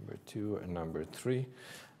 number 2 and number 3.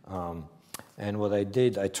 And what I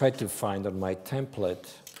did, I tried to find on my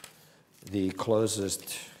template the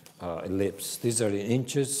closest ellipse. These are in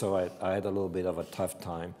inches, so I had a little bit of a tough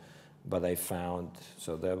time, but I found,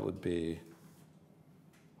 so that would be,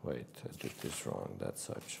 wait, I did this wrong.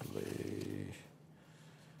 That's actually,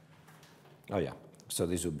 oh yeah. So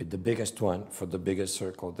this would be the biggest one for the biggest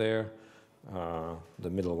circle there. The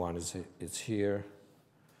middle one is here.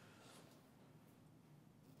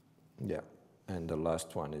 Yeah, and the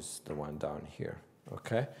last one is the one down here,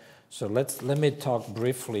 okay? So let me talk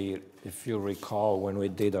briefly, if you recall, when we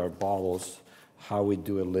did our bobbles, how we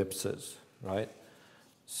do ellipses, right?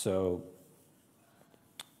 So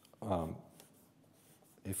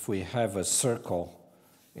if we have a circle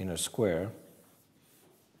in a square,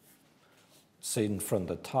 seen from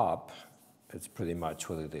the top, it's pretty much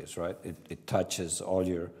what it is, right? It touches all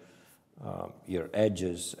your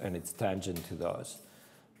edges and it's tangent to those.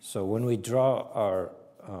 So when we draw our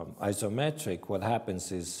isometric, what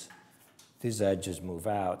happens is these edges move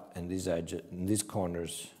out and these edges, and these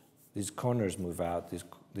corners move out,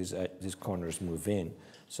 these corners move in,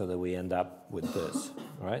 so that we end up with this,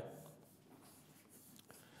 right?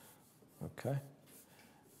 Okay.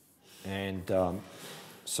 And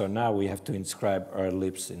so now we have to inscribe our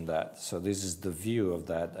ellipse in that. So this is the view of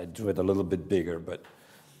that. I drew it a little bit bigger, but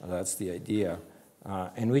that's the idea.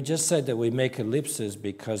 And we just said that we make ellipses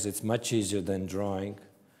because it's much easier than drawing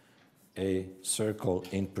a circle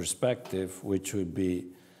in perspective, which would be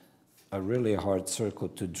a really hard circle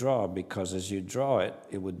to draw, because as you draw it,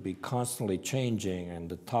 it would be constantly changing, and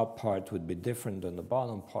the top part would be different than the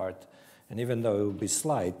bottom part. And even though it would be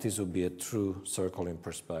slight, this would be a true circle in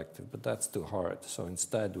perspective, but that's too hard. So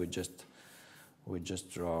instead, we just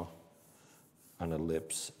draw an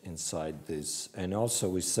ellipse inside this. And also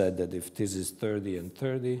we said that if this is 30 and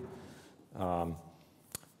 30,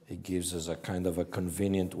 it gives us a kind of a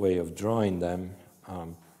convenient way of drawing them,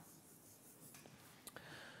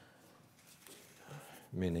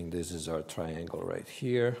 meaning this is our triangle right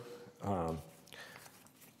here.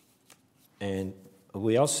 And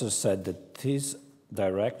we also said that this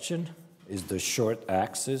direction is the short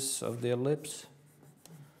axis of the ellipse,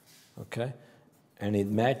 okay? And it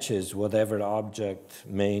matches whatever object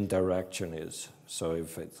main direction is. So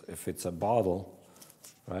if it's a bottle,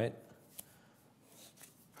 right?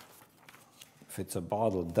 If it's a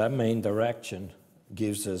bottle, that main direction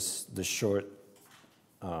gives us the short,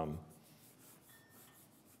 the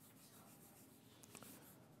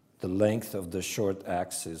length of the short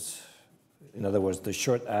axis. In other words, the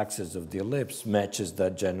short axis of the ellipse matches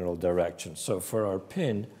that general direction. So for our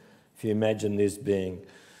pin, if you imagine this being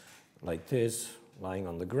like this, lying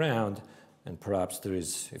on the ground, and perhaps there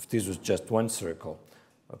is, if this was just one circle,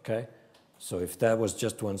 okay? So if that was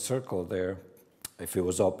just one circle there, if it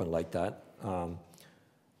was open like that,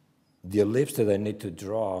 the ellipse that I need to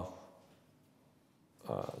draw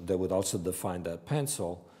that would also define that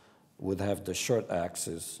pencil would have the short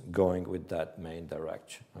axis going with that main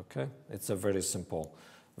direction, okay? It's a very simple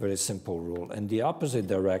rule. And the opposite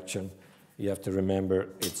direction, you have to remember,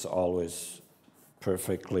 it's always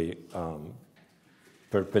perfectly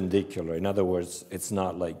perpendicular. In other words, it's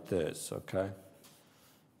not like this, okay?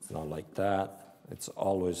 It's not like that. It's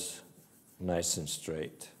always nice and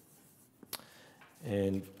straight.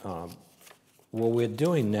 And what we're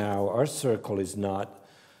doing now, our circle is not,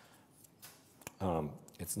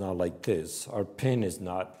 it's not like this. Our pin is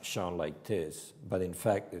not shown like this, but in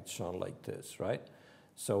fact, it's shown like this, right?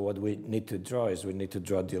 So what we need to draw is we need to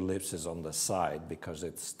draw the ellipses on the side because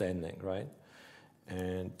it's standing, right?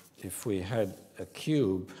 And if we had a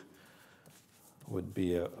cube, would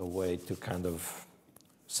be a way to kind of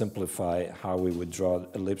simplify how we would draw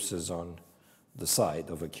ellipses on the side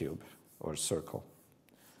of a cube or circle,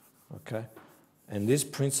 okay? And this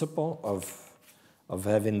principle of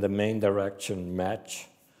having the main direction match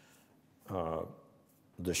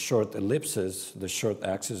the short ellipses, the short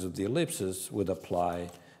axis of the ellipses would apply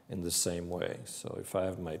in the same way. So if I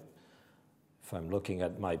have if I'm looking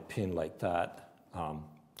at my pin like that,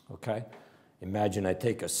 okay? Imagine I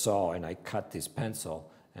take a saw and I cut this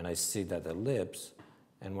pencil and I see that ellipse,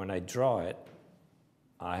 and when I draw it,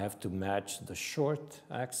 I have to match the short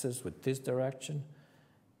axis with this direction,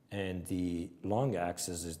 and the long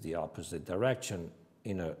axis is the opposite direction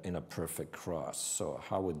in a perfect cross. So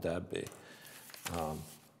how would that be?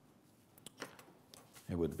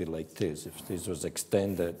 It would be like this. If this was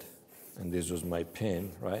extended and this was my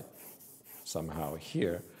pin, right? Somehow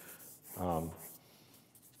here.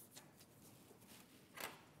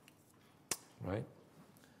 Right?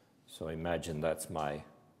 So imagine that's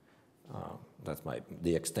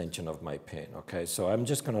the extension of my pin, okay? So I'm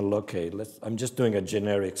just gonna locate, I'm just doing a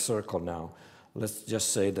generic circle now. Let's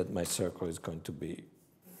just say that my circle is going to be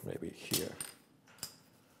maybe here.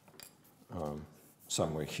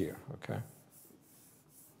 Somewhere here, okay?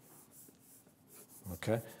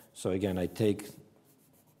 Okay, so again, I take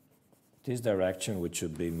this direction, which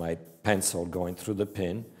would be my pencil going through the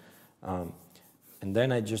pin, and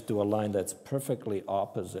then I just do a line that's perfectly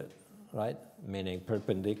opposite, right? Meaning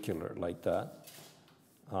perpendicular, like that.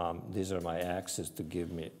 These are my axes to give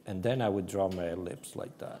me, and then I would draw my ellipse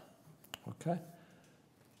like that, okay?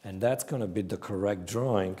 And that's gonna be the correct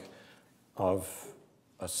drawing of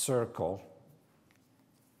a circle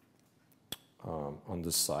on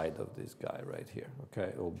the side of this guy right here, okay?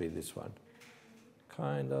 It will be this one,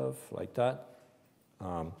 kind of like that.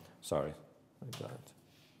 Sorry, like that.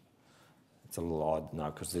 It's a little odd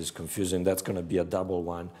now because this is confusing. That's going to be a double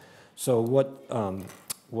one. So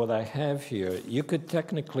what I have here, you could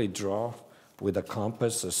technically draw with a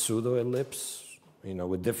compass a pseudo-ellipse, you know,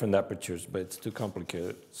 with different apertures, but it's too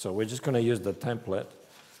complicated. So we're just going to use the template,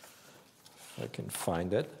 if I can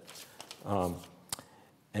find it.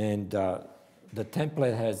 The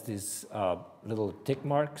template has these little tick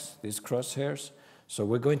marks, these crosshairs. So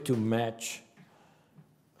we're going to match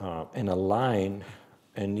and align,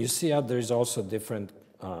 and you see how there's also different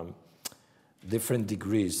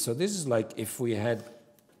degrees. So this is like if we had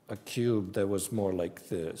a cube that was more like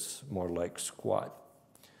this, more like squat.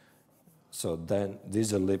 So then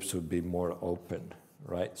this ellipse would be more open,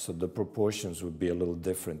 right? So the proportions would be a little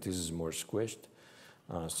different. This is more squished.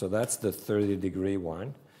 So that's the 30-degree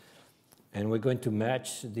one. And we're going to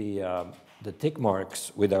match the tick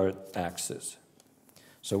marks with our axis.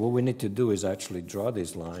 So what we need to do is actually draw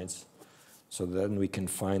these lines so then we can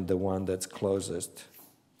find the one that's closest.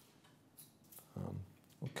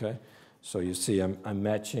 Okay, so you see I'm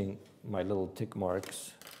matching my little tick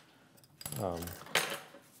marks.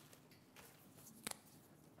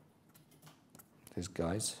 These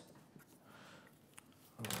guys.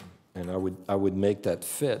 And I would make that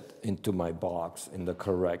fit into my box in the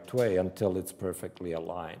correct way until it's perfectly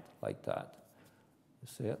aligned, like that. You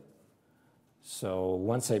see it? So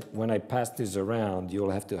when I pass this around,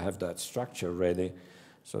 you'll have to have that structure ready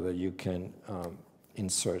so that you can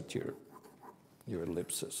insert your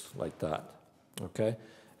ellipses like that, okay?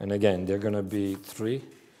 And again, they're gonna be 3,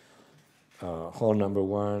 hole number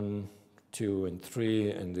 1, 2, and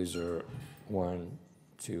 3, and these are 1,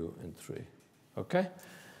 2, and 3, okay?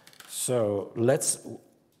 So let's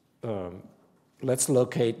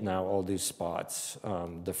locate now all these spots.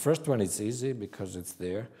 The first one is easy because it's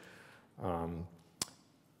there. And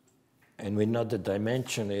we know the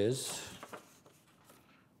dimension is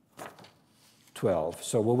 12.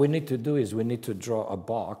 So what we need to do is we need to draw a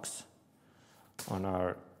box on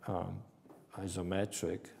our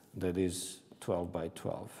isometric that is 12 by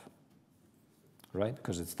 12, right?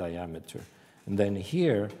 Because it's diameter. And then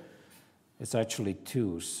here, it's actually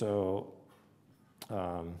 2. So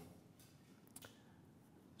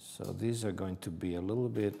these are going to be a little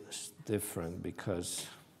bit different because,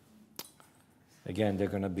 again, they're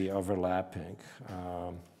going to be overlapping.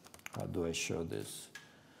 How do I show this?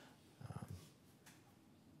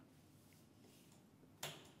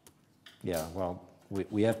 Yeah, well,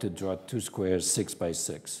 we have to draw 2 squares 6 by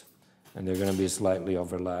 6, and they're going to be slightly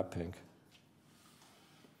overlapping.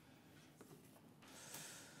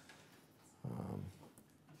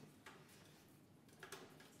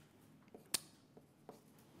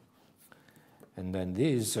 And then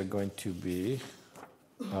these are going to be,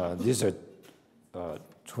 these are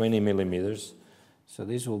 20 millimeters. So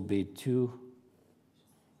these will be 2,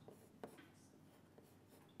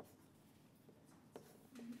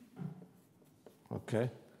 okay,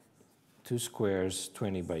 2 squares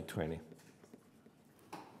 20 by 20.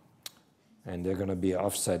 And they're going to be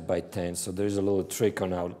offset by 10. So there's a little trick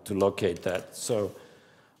on how to locate that. So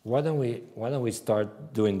why don't we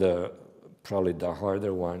start doing probably the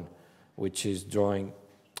harder one, which is drawing,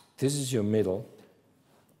 this is your middle,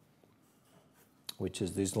 which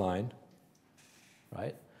is this line,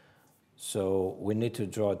 right? So we need to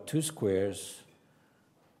draw 2 squares,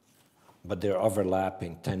 but they're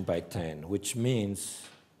overlapping 10 by 10, which means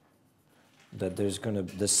that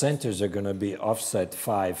the centers are going to be offset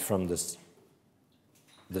 5 from this.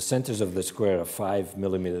 The centers of the square are 5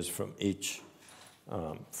 millimeters from each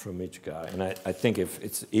guy. And I think if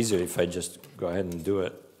it's easier if I just go ahead and do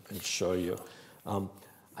it and show you.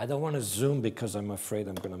 I don't want to zoom because I'm afraid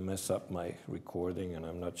I'm going to mess up my recording, and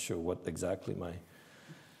I'm not sure what exactly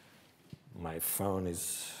my phone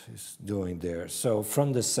is doing there. So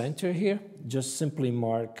from the center here, just simply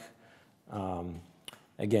mark,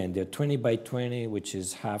 again, they're 20 by 20, which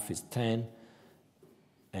is half is 10,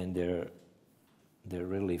 and they're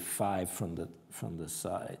really 5 from the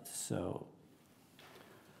side. So,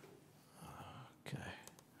 okay,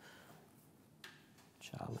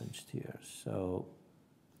 challenged here. So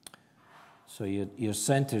your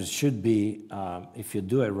centers should be, if you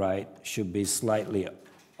do it right, should be slightly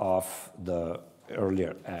off the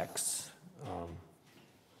earlier X.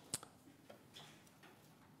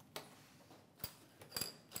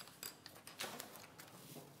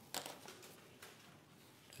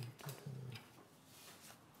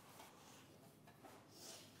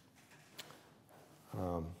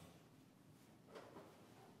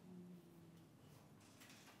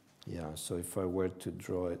 Yeah, so if I were to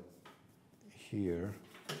draw it here,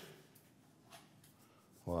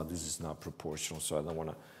 well, this is not proportional, so I don't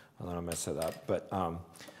want to mess it up. But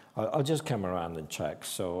I'll just come around and check.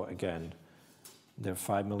 So again, they're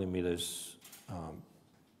 5 millimeters,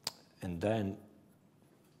 and then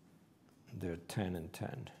they're 10 and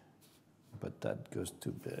 10. But that goes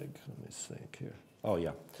too big. Let me think here. Oh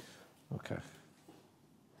yeah, okay.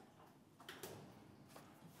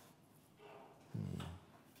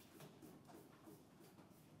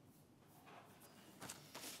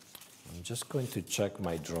 I'm just going to check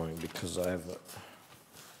my drawing because I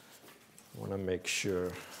want to make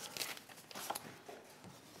sure.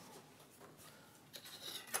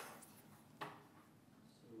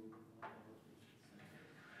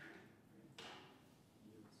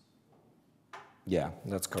 Yeah,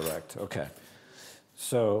 that's correct. Okay.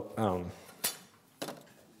 So,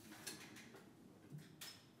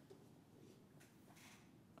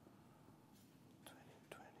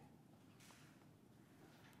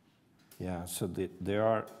 yeah, so there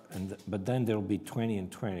are, but then there'll be 20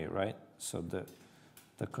 and 20, right? So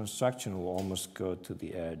the construction will almost go to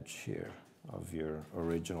the edge here of your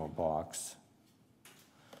original box.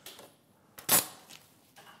 Let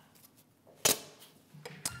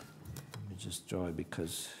me just draw it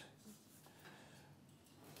because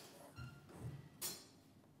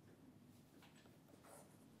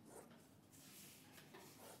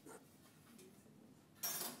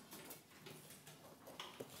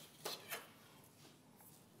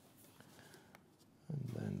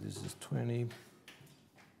this is 20.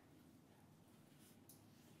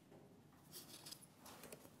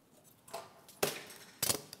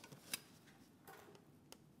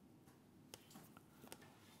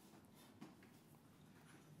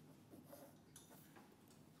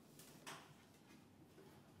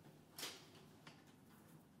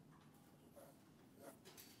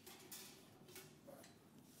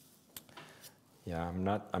 Yeah, I'm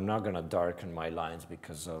not going to darken my lines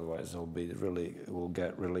because otherwise it will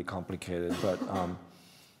get really complicated. But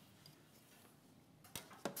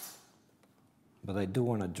But I do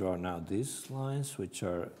want to draw now these lines, which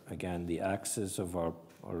are, again, the axis of our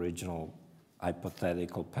original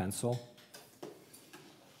hypothetical pencil.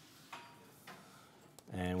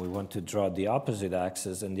 And we want to draw the opposite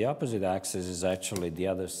axis, and the opposite axis is actually the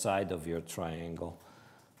other side of your triangle.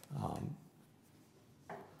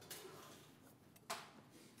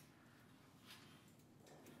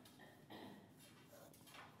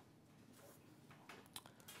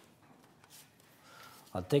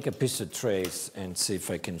 I'll take a piece of trace and see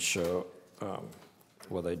if I can show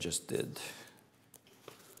what I just did.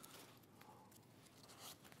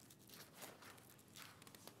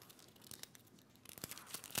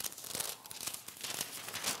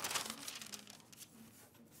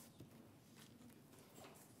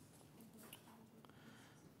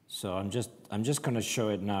 So I'm just going to show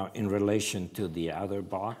it now in relation to the outer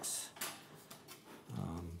box.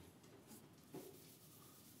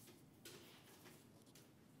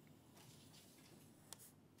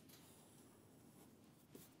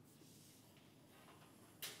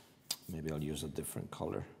 Maybe I'll use a different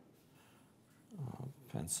color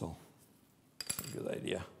pencil. That's a good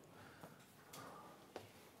idea.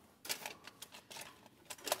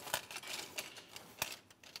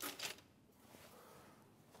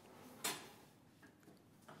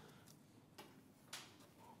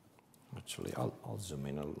 Actually, I'll zoom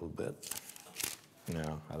in a little bit.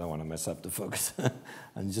 No, I don't want to mess up the focus.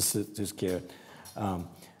 I'm just too scared.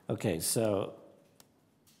 Okay, so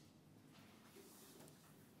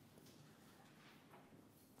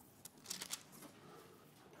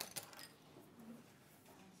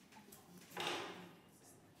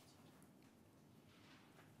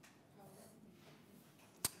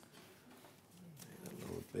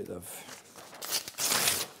bit of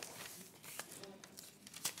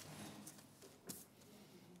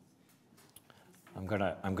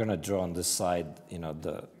I'm gonna draw on this side, you know,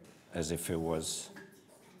 as if it was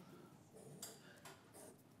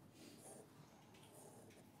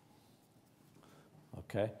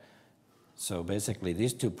okay. So basically,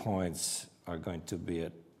 these 2 points are going to be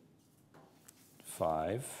at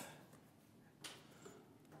 5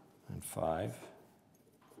 and 5.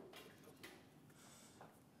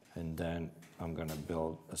 And then I'm going to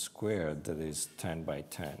build a square that is 10 by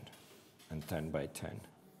 10 and 10 by 10.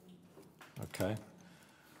 Okay?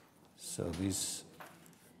 So these,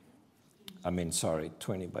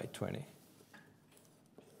 20 by 20.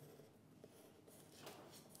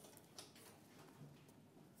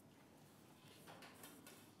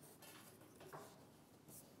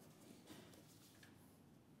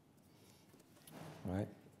 Right?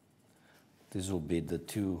 These will be the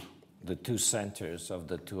two centers of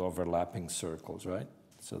the 2 overlapping circles, right?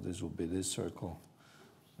 So this will be this circle,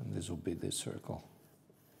 and this will be this circle.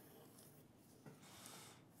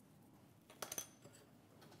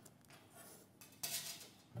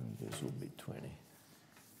 And this will be 20.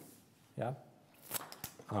 Yeah?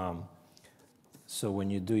 So when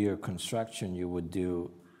you do your construction, you would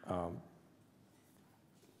do,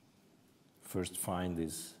 first find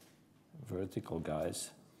these vertical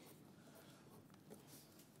guys.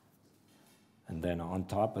 And then on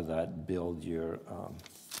top of that, build your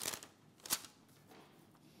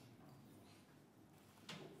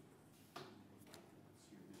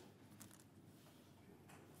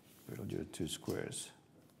build your 2 squares.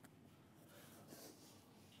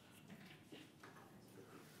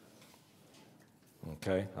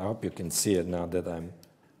 Okay, I hope you can see it now that I'm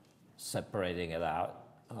separating it out.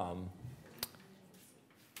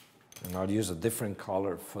 And I'll use a different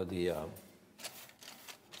color for the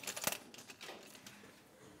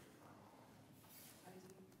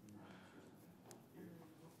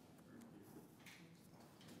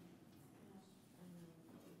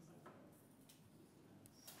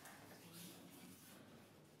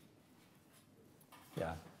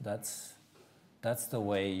yeah, that's the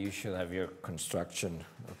way you should have your construction,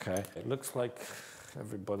 okay? It looks like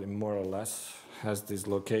everybody more or less has these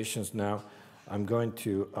locations now. I'm going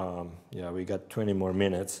to, yeah, we got 20 more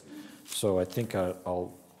minutes, so I think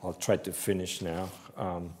I'll try to finish now.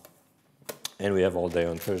 And we have all day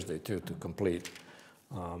on Thursday, too, to complete.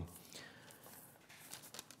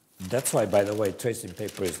 That's why, by the way, tracing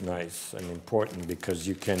paper is nice and important, because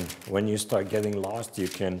you can, when you start getting lost, you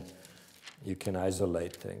can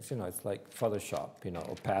isolate things. You know, it's like Photoshop, you know,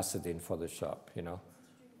 opacity in Photoshop, you know,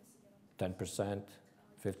 10%,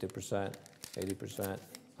 50%, 80%,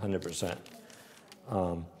 100%.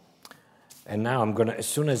 And now I'm gonna, as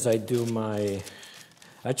soon as I do my,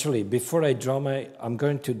 actually, before I draw I'm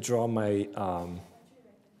going to draw my,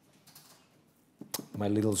 my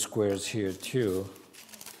little squares here too,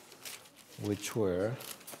 which were,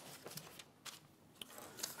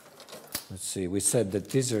 let's see, we said that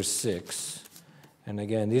these are 6. And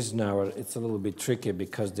again, these now are, it's a little bit tricky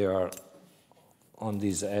because they are on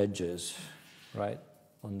these edges, right?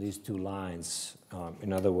 On these 2 lines.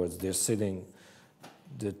 In other words, they're sitting,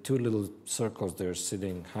 the 2 little circles, they're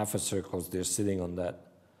sitting, half a circles, they're sitting on that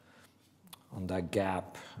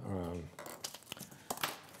gap.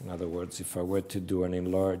 In other words, if I were to do an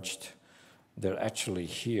enlarged, they're actually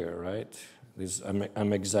here, right?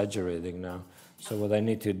 I'm exaggerating now. So what I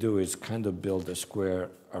need to do is kind of build a square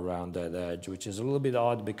around that edge, which is a little bit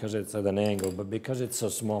odd because it's at an angle, but because it's so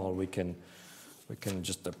small, we can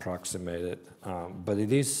just approximate it. But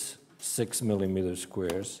it is 6 millimeter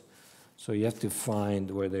squares, so you have to find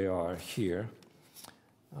where they are here.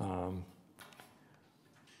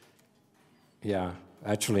 Yeah,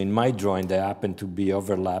 actually in my drawing, they happen to be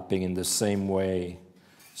overlapping in the same way,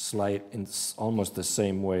 almost the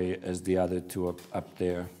same way as the other 2 up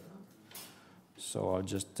there. So I'll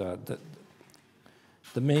just, the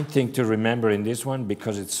main thing to remember in this one,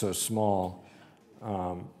 because it's so small,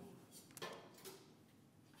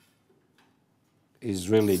 is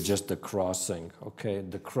really just the crossing, okay?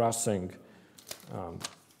 The crossing,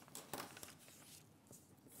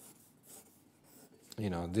 you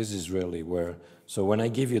know, this is really where, so when I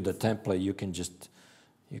give you the template, you can just,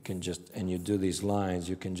 and you do these lines,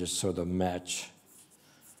 you can just sort of match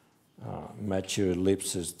your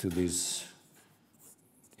ellipses to these,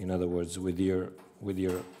 in other words, with your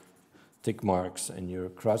tick marks and your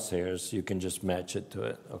crosshairs, you can just match it to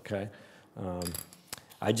it, okay?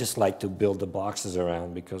 I just like to build the boxes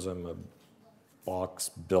around because I'm a box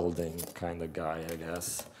building kind of guy, I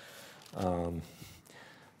guess.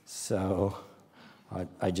 So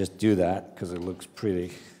I just do that because it looks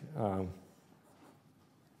pretty.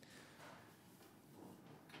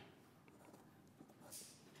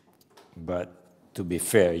 But to be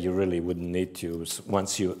fair, you really wouldn't need to.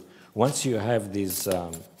 Once you have these,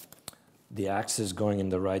 the axis going in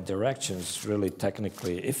the right directions, really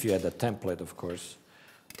technically, if you had a template, of course,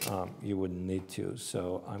 you wouldn't need to.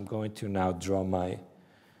 So I'm going to now draw my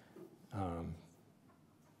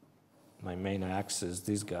my main axis,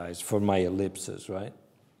 these guys, for my ellipses, right?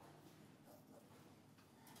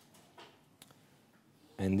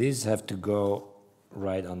 And these have to go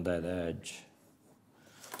right on that edge.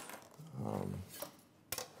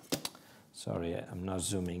 Sorry, I'm not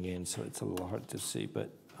zooming in, so it's a little hard to see,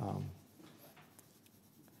 but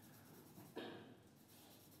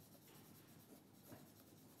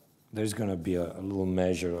there's going to be a little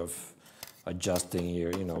measure of adjusting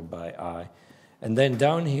here, you know, by eye. And then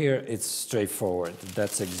down here, it's straightforward.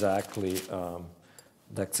 That's exactly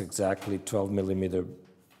 12 millimeter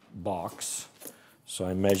box. So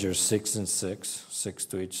I measure 6 and 6, 6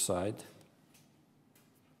 to each side.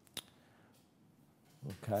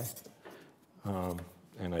 Okay.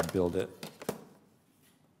 And I build it.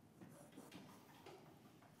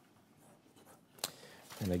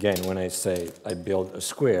 And again, when I say I build a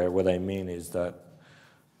square, what I mean is that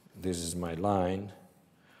this is my line,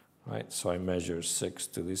 right? So I measure 6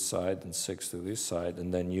 to this side and 6 to this side,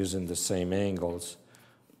 and then using the same angles,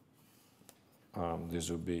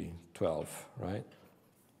 this would be 12, right?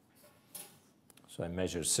 So I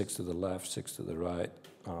measure 6 to the left, 6 to the right.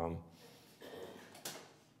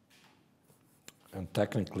 And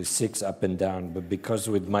technically 6 up and down, but because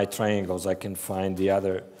with my triangles I can find the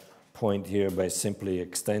other point here by simply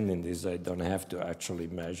extending this, I don't have to actually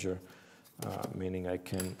measure, meaning I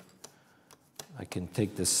can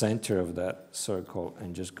take the center of that circle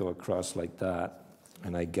and just go across like that,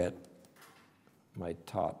 and I get my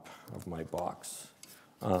top of my box.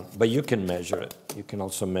 But you can measure it. You can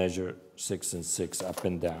also measure 6 and 6 up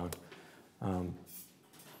and down.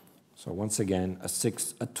 So once again, a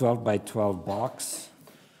 12 by 12 box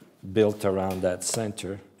built around that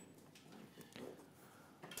center.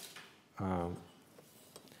 And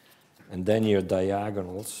then your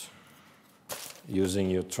diagonals, using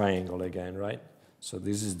your triangle again, right? So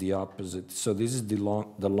this is the opposite. So this is the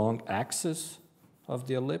long axis of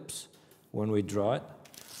the ellipse when we draw it.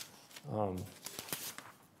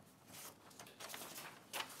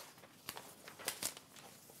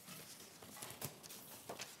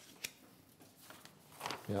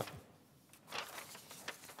 Yeah.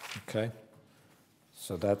 Okay.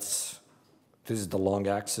 So this is the long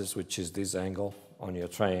axis, which is this angle on your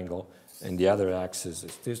triangle, and the other axis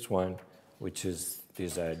is this one, which is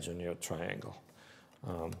this edge on your triangle.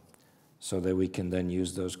 So that we can then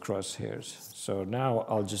use those crosshairs. So now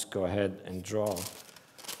I'll just go ahead and draw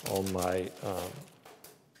all my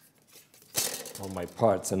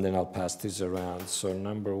parts, and then I'll pass these around. So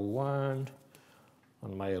number 1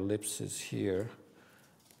 on my ellipse is here.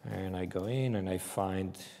 And I go in and I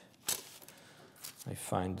find I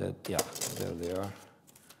find that, yeah, there they are.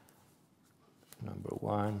 Number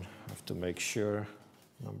 1, I have to make sure.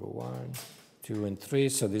 Number 1, 2, and 3.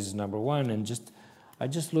 So this is number 1, and I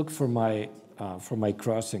just look for my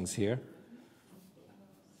crossings here,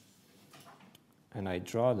 and I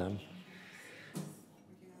draw them,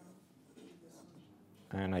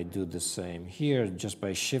 and I do the same here just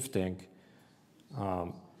by shifting.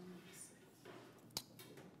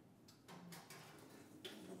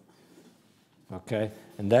 Okay,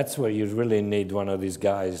 and that's where you really need one of these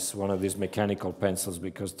guys, one of these mechanical pencils,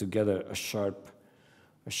 because to get a sharp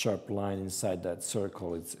line inside that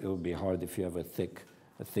circle, it will be hard if you have a thick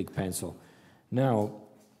pencil. Now,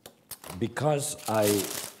 because I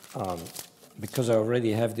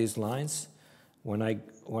already have these lines, when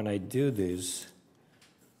I do this,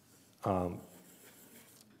 I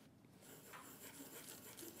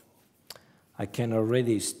can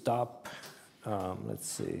already stop. Let's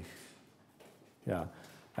see. Yeah,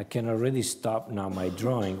 I can already stop now my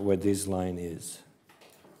drawing where this line is,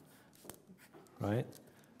 right?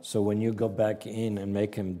 So when you go back in and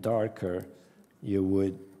make them darker, you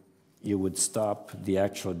would stop the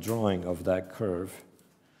actual drawing of that curve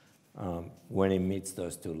when it meets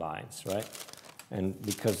those two lines, right? And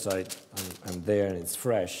because I'm there and it's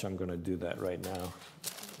fresh, I'm going to do that right now.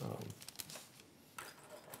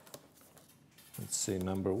 Let's see,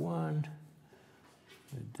 number 1.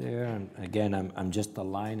 Right there, and again, I'm just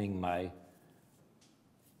aligning my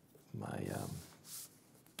let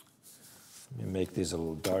me make these a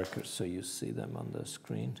little darker so you see them on the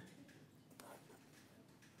screen.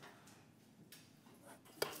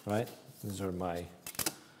 Right? These are my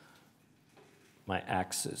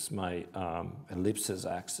axes, my ellipses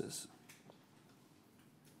axis.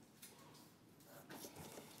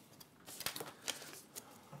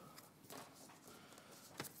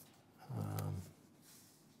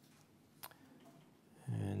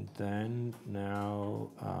 And then now,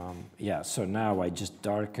 yeah, so now I just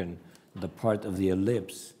darken the part of the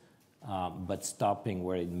ellipse, but stopping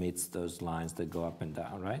where it meets those lines that go up and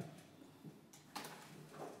down, right?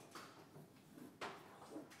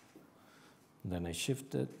 Then I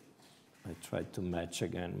shift it. I try to match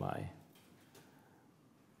again my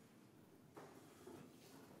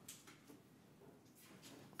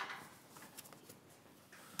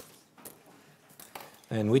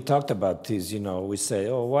And we talked about this, you know, we say,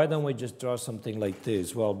 oh, why don't we just draw something like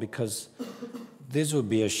this? Well, because this would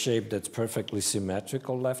be a shape that's perfectly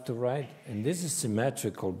symmetrical left to right, and this is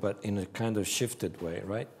symmetrical, but in a kind of shifted way,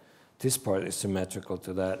 right? This part is symmetrical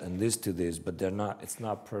to that, and this to this, but they're not, it's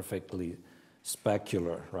not perfectly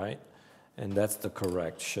specular, right? And that's the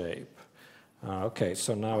correct shape. Okay,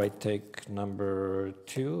 so now I take number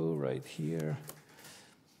 2 right here.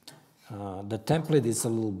 The template is a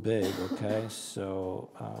little big, okay? So,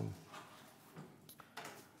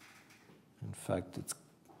 in fact, it's,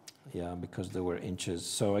 yeah, because there were inches.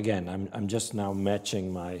 So again, I'm just now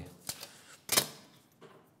matching my,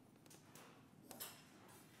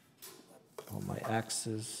 all my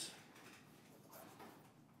axes.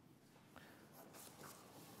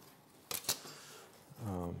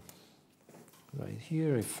 Right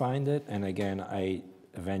here, I find it, and again,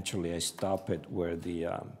 eventually I stop it where the,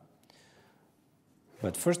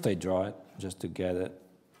 but first I draw it just to get it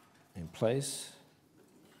in place,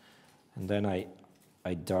 and then I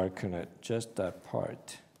darken it, just that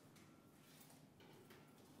part.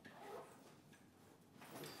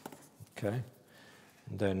 Okay,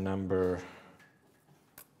 and then number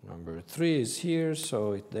 3 is here,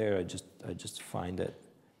 so there I just find it.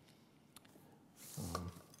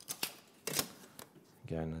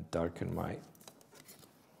 Again, I darken my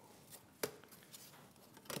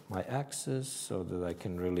axis so that I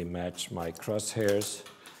can really match my crosshairs.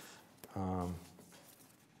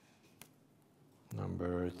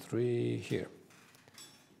 Number 3 here.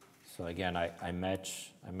 So again, I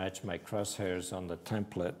match my crosshairs on the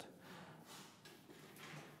template.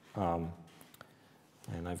 And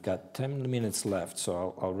I've got 10 minutes left,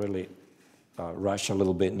 so I'll really rush a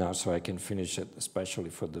little bit now so I can finish it, especially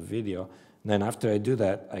for the video. And then after I do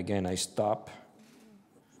that, again, I stop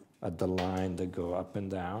at the line that go up and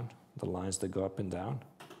down, the lines that go up and down.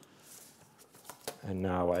 And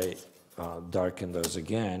now I darken those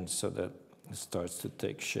again so that it starts to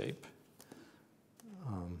take shape.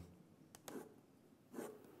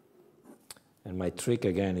 And my trick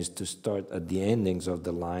again is to start at the endings of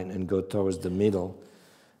the line and go towards the middle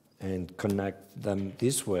and connect them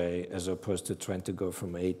this way as opposed to trying to go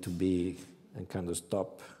from A to B and kind of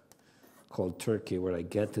stop cold turkey where I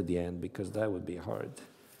get to the end, because that would be hard.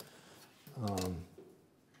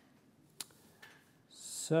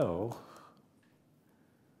 So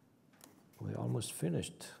We almost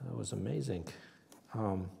finished. That was amazing.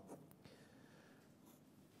 And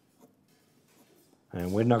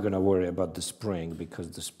we're not going to worry about the spring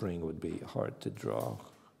because the spring would be hard to draw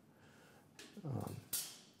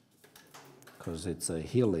because it's a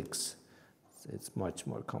helix. It's much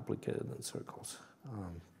more complicated than circles.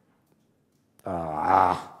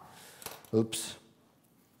 Oops.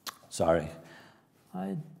 Sorry.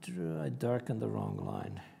 I darkened the wrong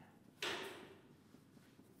line.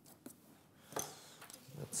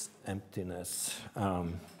 That's emptiness.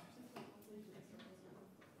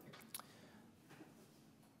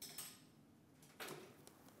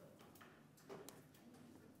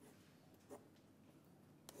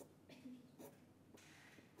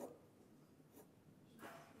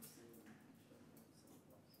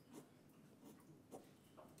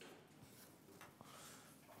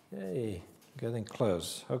 Yay, getting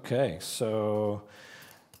close. Okay, so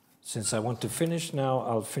since I want to finish now,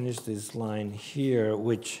 I'll finish this line here,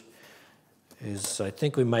 which is, I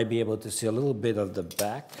think we might be able to see a little bit of the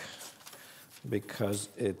back because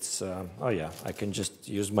it's, oh yeah, I can just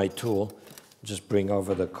use my tool, just bring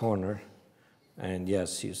over the corner. And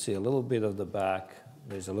yes, you see a little bit of the back.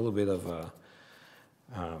 There's a little bit of a,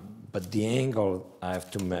 but the angle I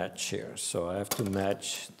have to match here. So I have to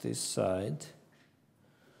match this side.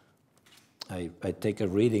 I take a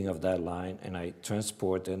reading of that line and I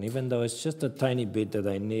transport, and even though it's just a tiny bit that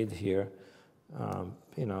I need here,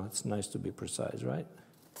 you know, it's nice to be precise, right?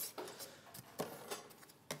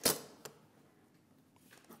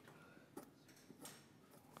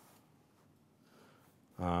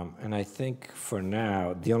 And I think for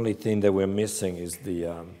now, the only thing that we're missing is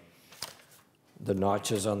the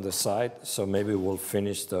notches on the side, so maybe we'll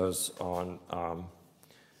finish those on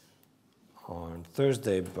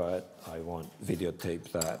Thursday, but I won't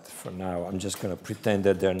videotape that for now. I'm just going to pretend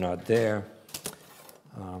that they're not there,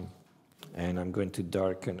 and I'm going to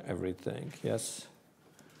darken everything, yes?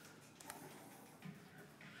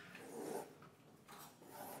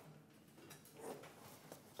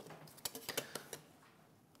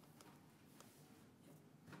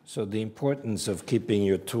 So the importance of keeping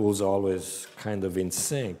your tools always kind of in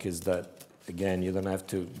sync is that, again, you don't have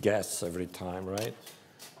to guess every time, right?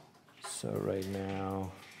 So right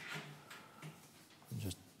now, I'm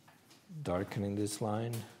just darkening this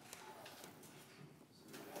line.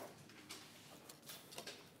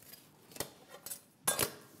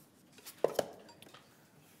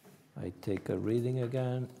 I take a reading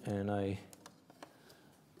again, and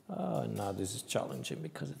now this is challenging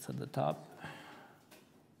because it's at the top.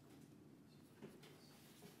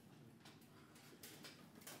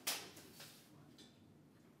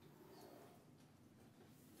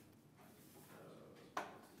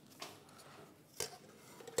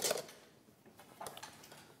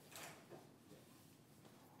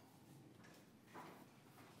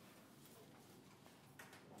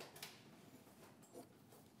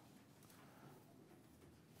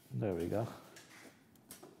 There we go.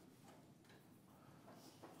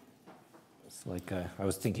 It's like I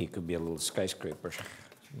was thinking it could be a little skyscraper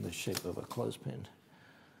in the shape of a clothespin.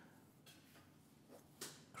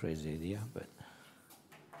 Crazy idea, but.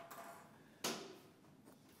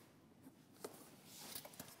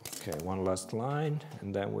 Okay, one last line,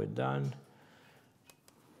 and then we're done.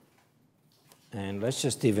 And let's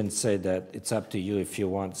just even say that it's up to you if you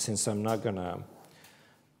want, since I'm not gonna,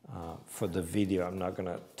 for the video, I'm not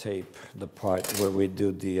gonna tape the part where we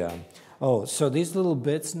do the, oh, so these little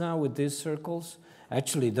bits now with these circles,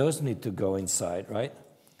 actually those need to go inside, right?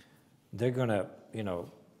 They're gonna, you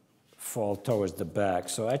know, fall towards the back.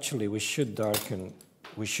 So actually we should darken,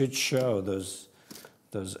 we should show those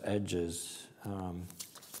edges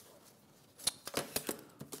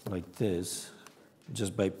like this,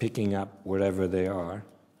 just by picking up wherever they are.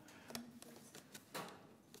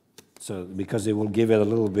 So, because it will give it a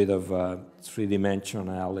little bit of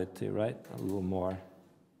three-dimensionality, right? A little more.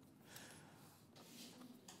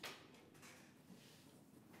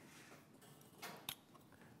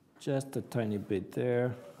 Just a tiny bit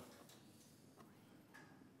there.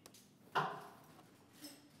 You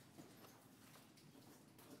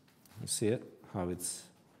see it? How it's...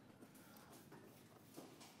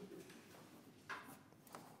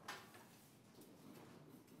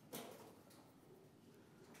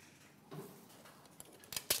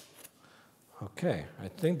 Okay, I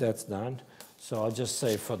think that's done. So I'll just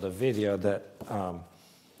say for the video that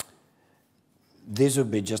this would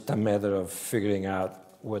be just a matter of figuring out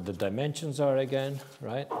where the dimensions are again,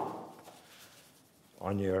 right?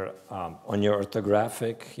 On your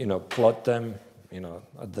orthographic, you know, plot them, you know,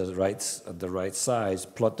 at the right size,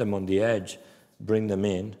 plot them on the edge, bring them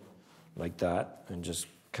in like that, and just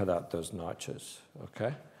cut out those notches,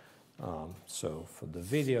 okay? So for the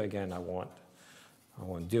video, again, I won't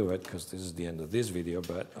do it because this is the end of this video,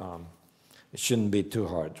 but it shouldn't be too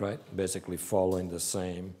hard, right? Basically following the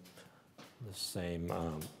same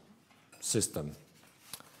system.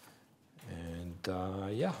 And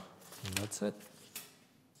yeah, that's it.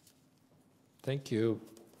 Thank you.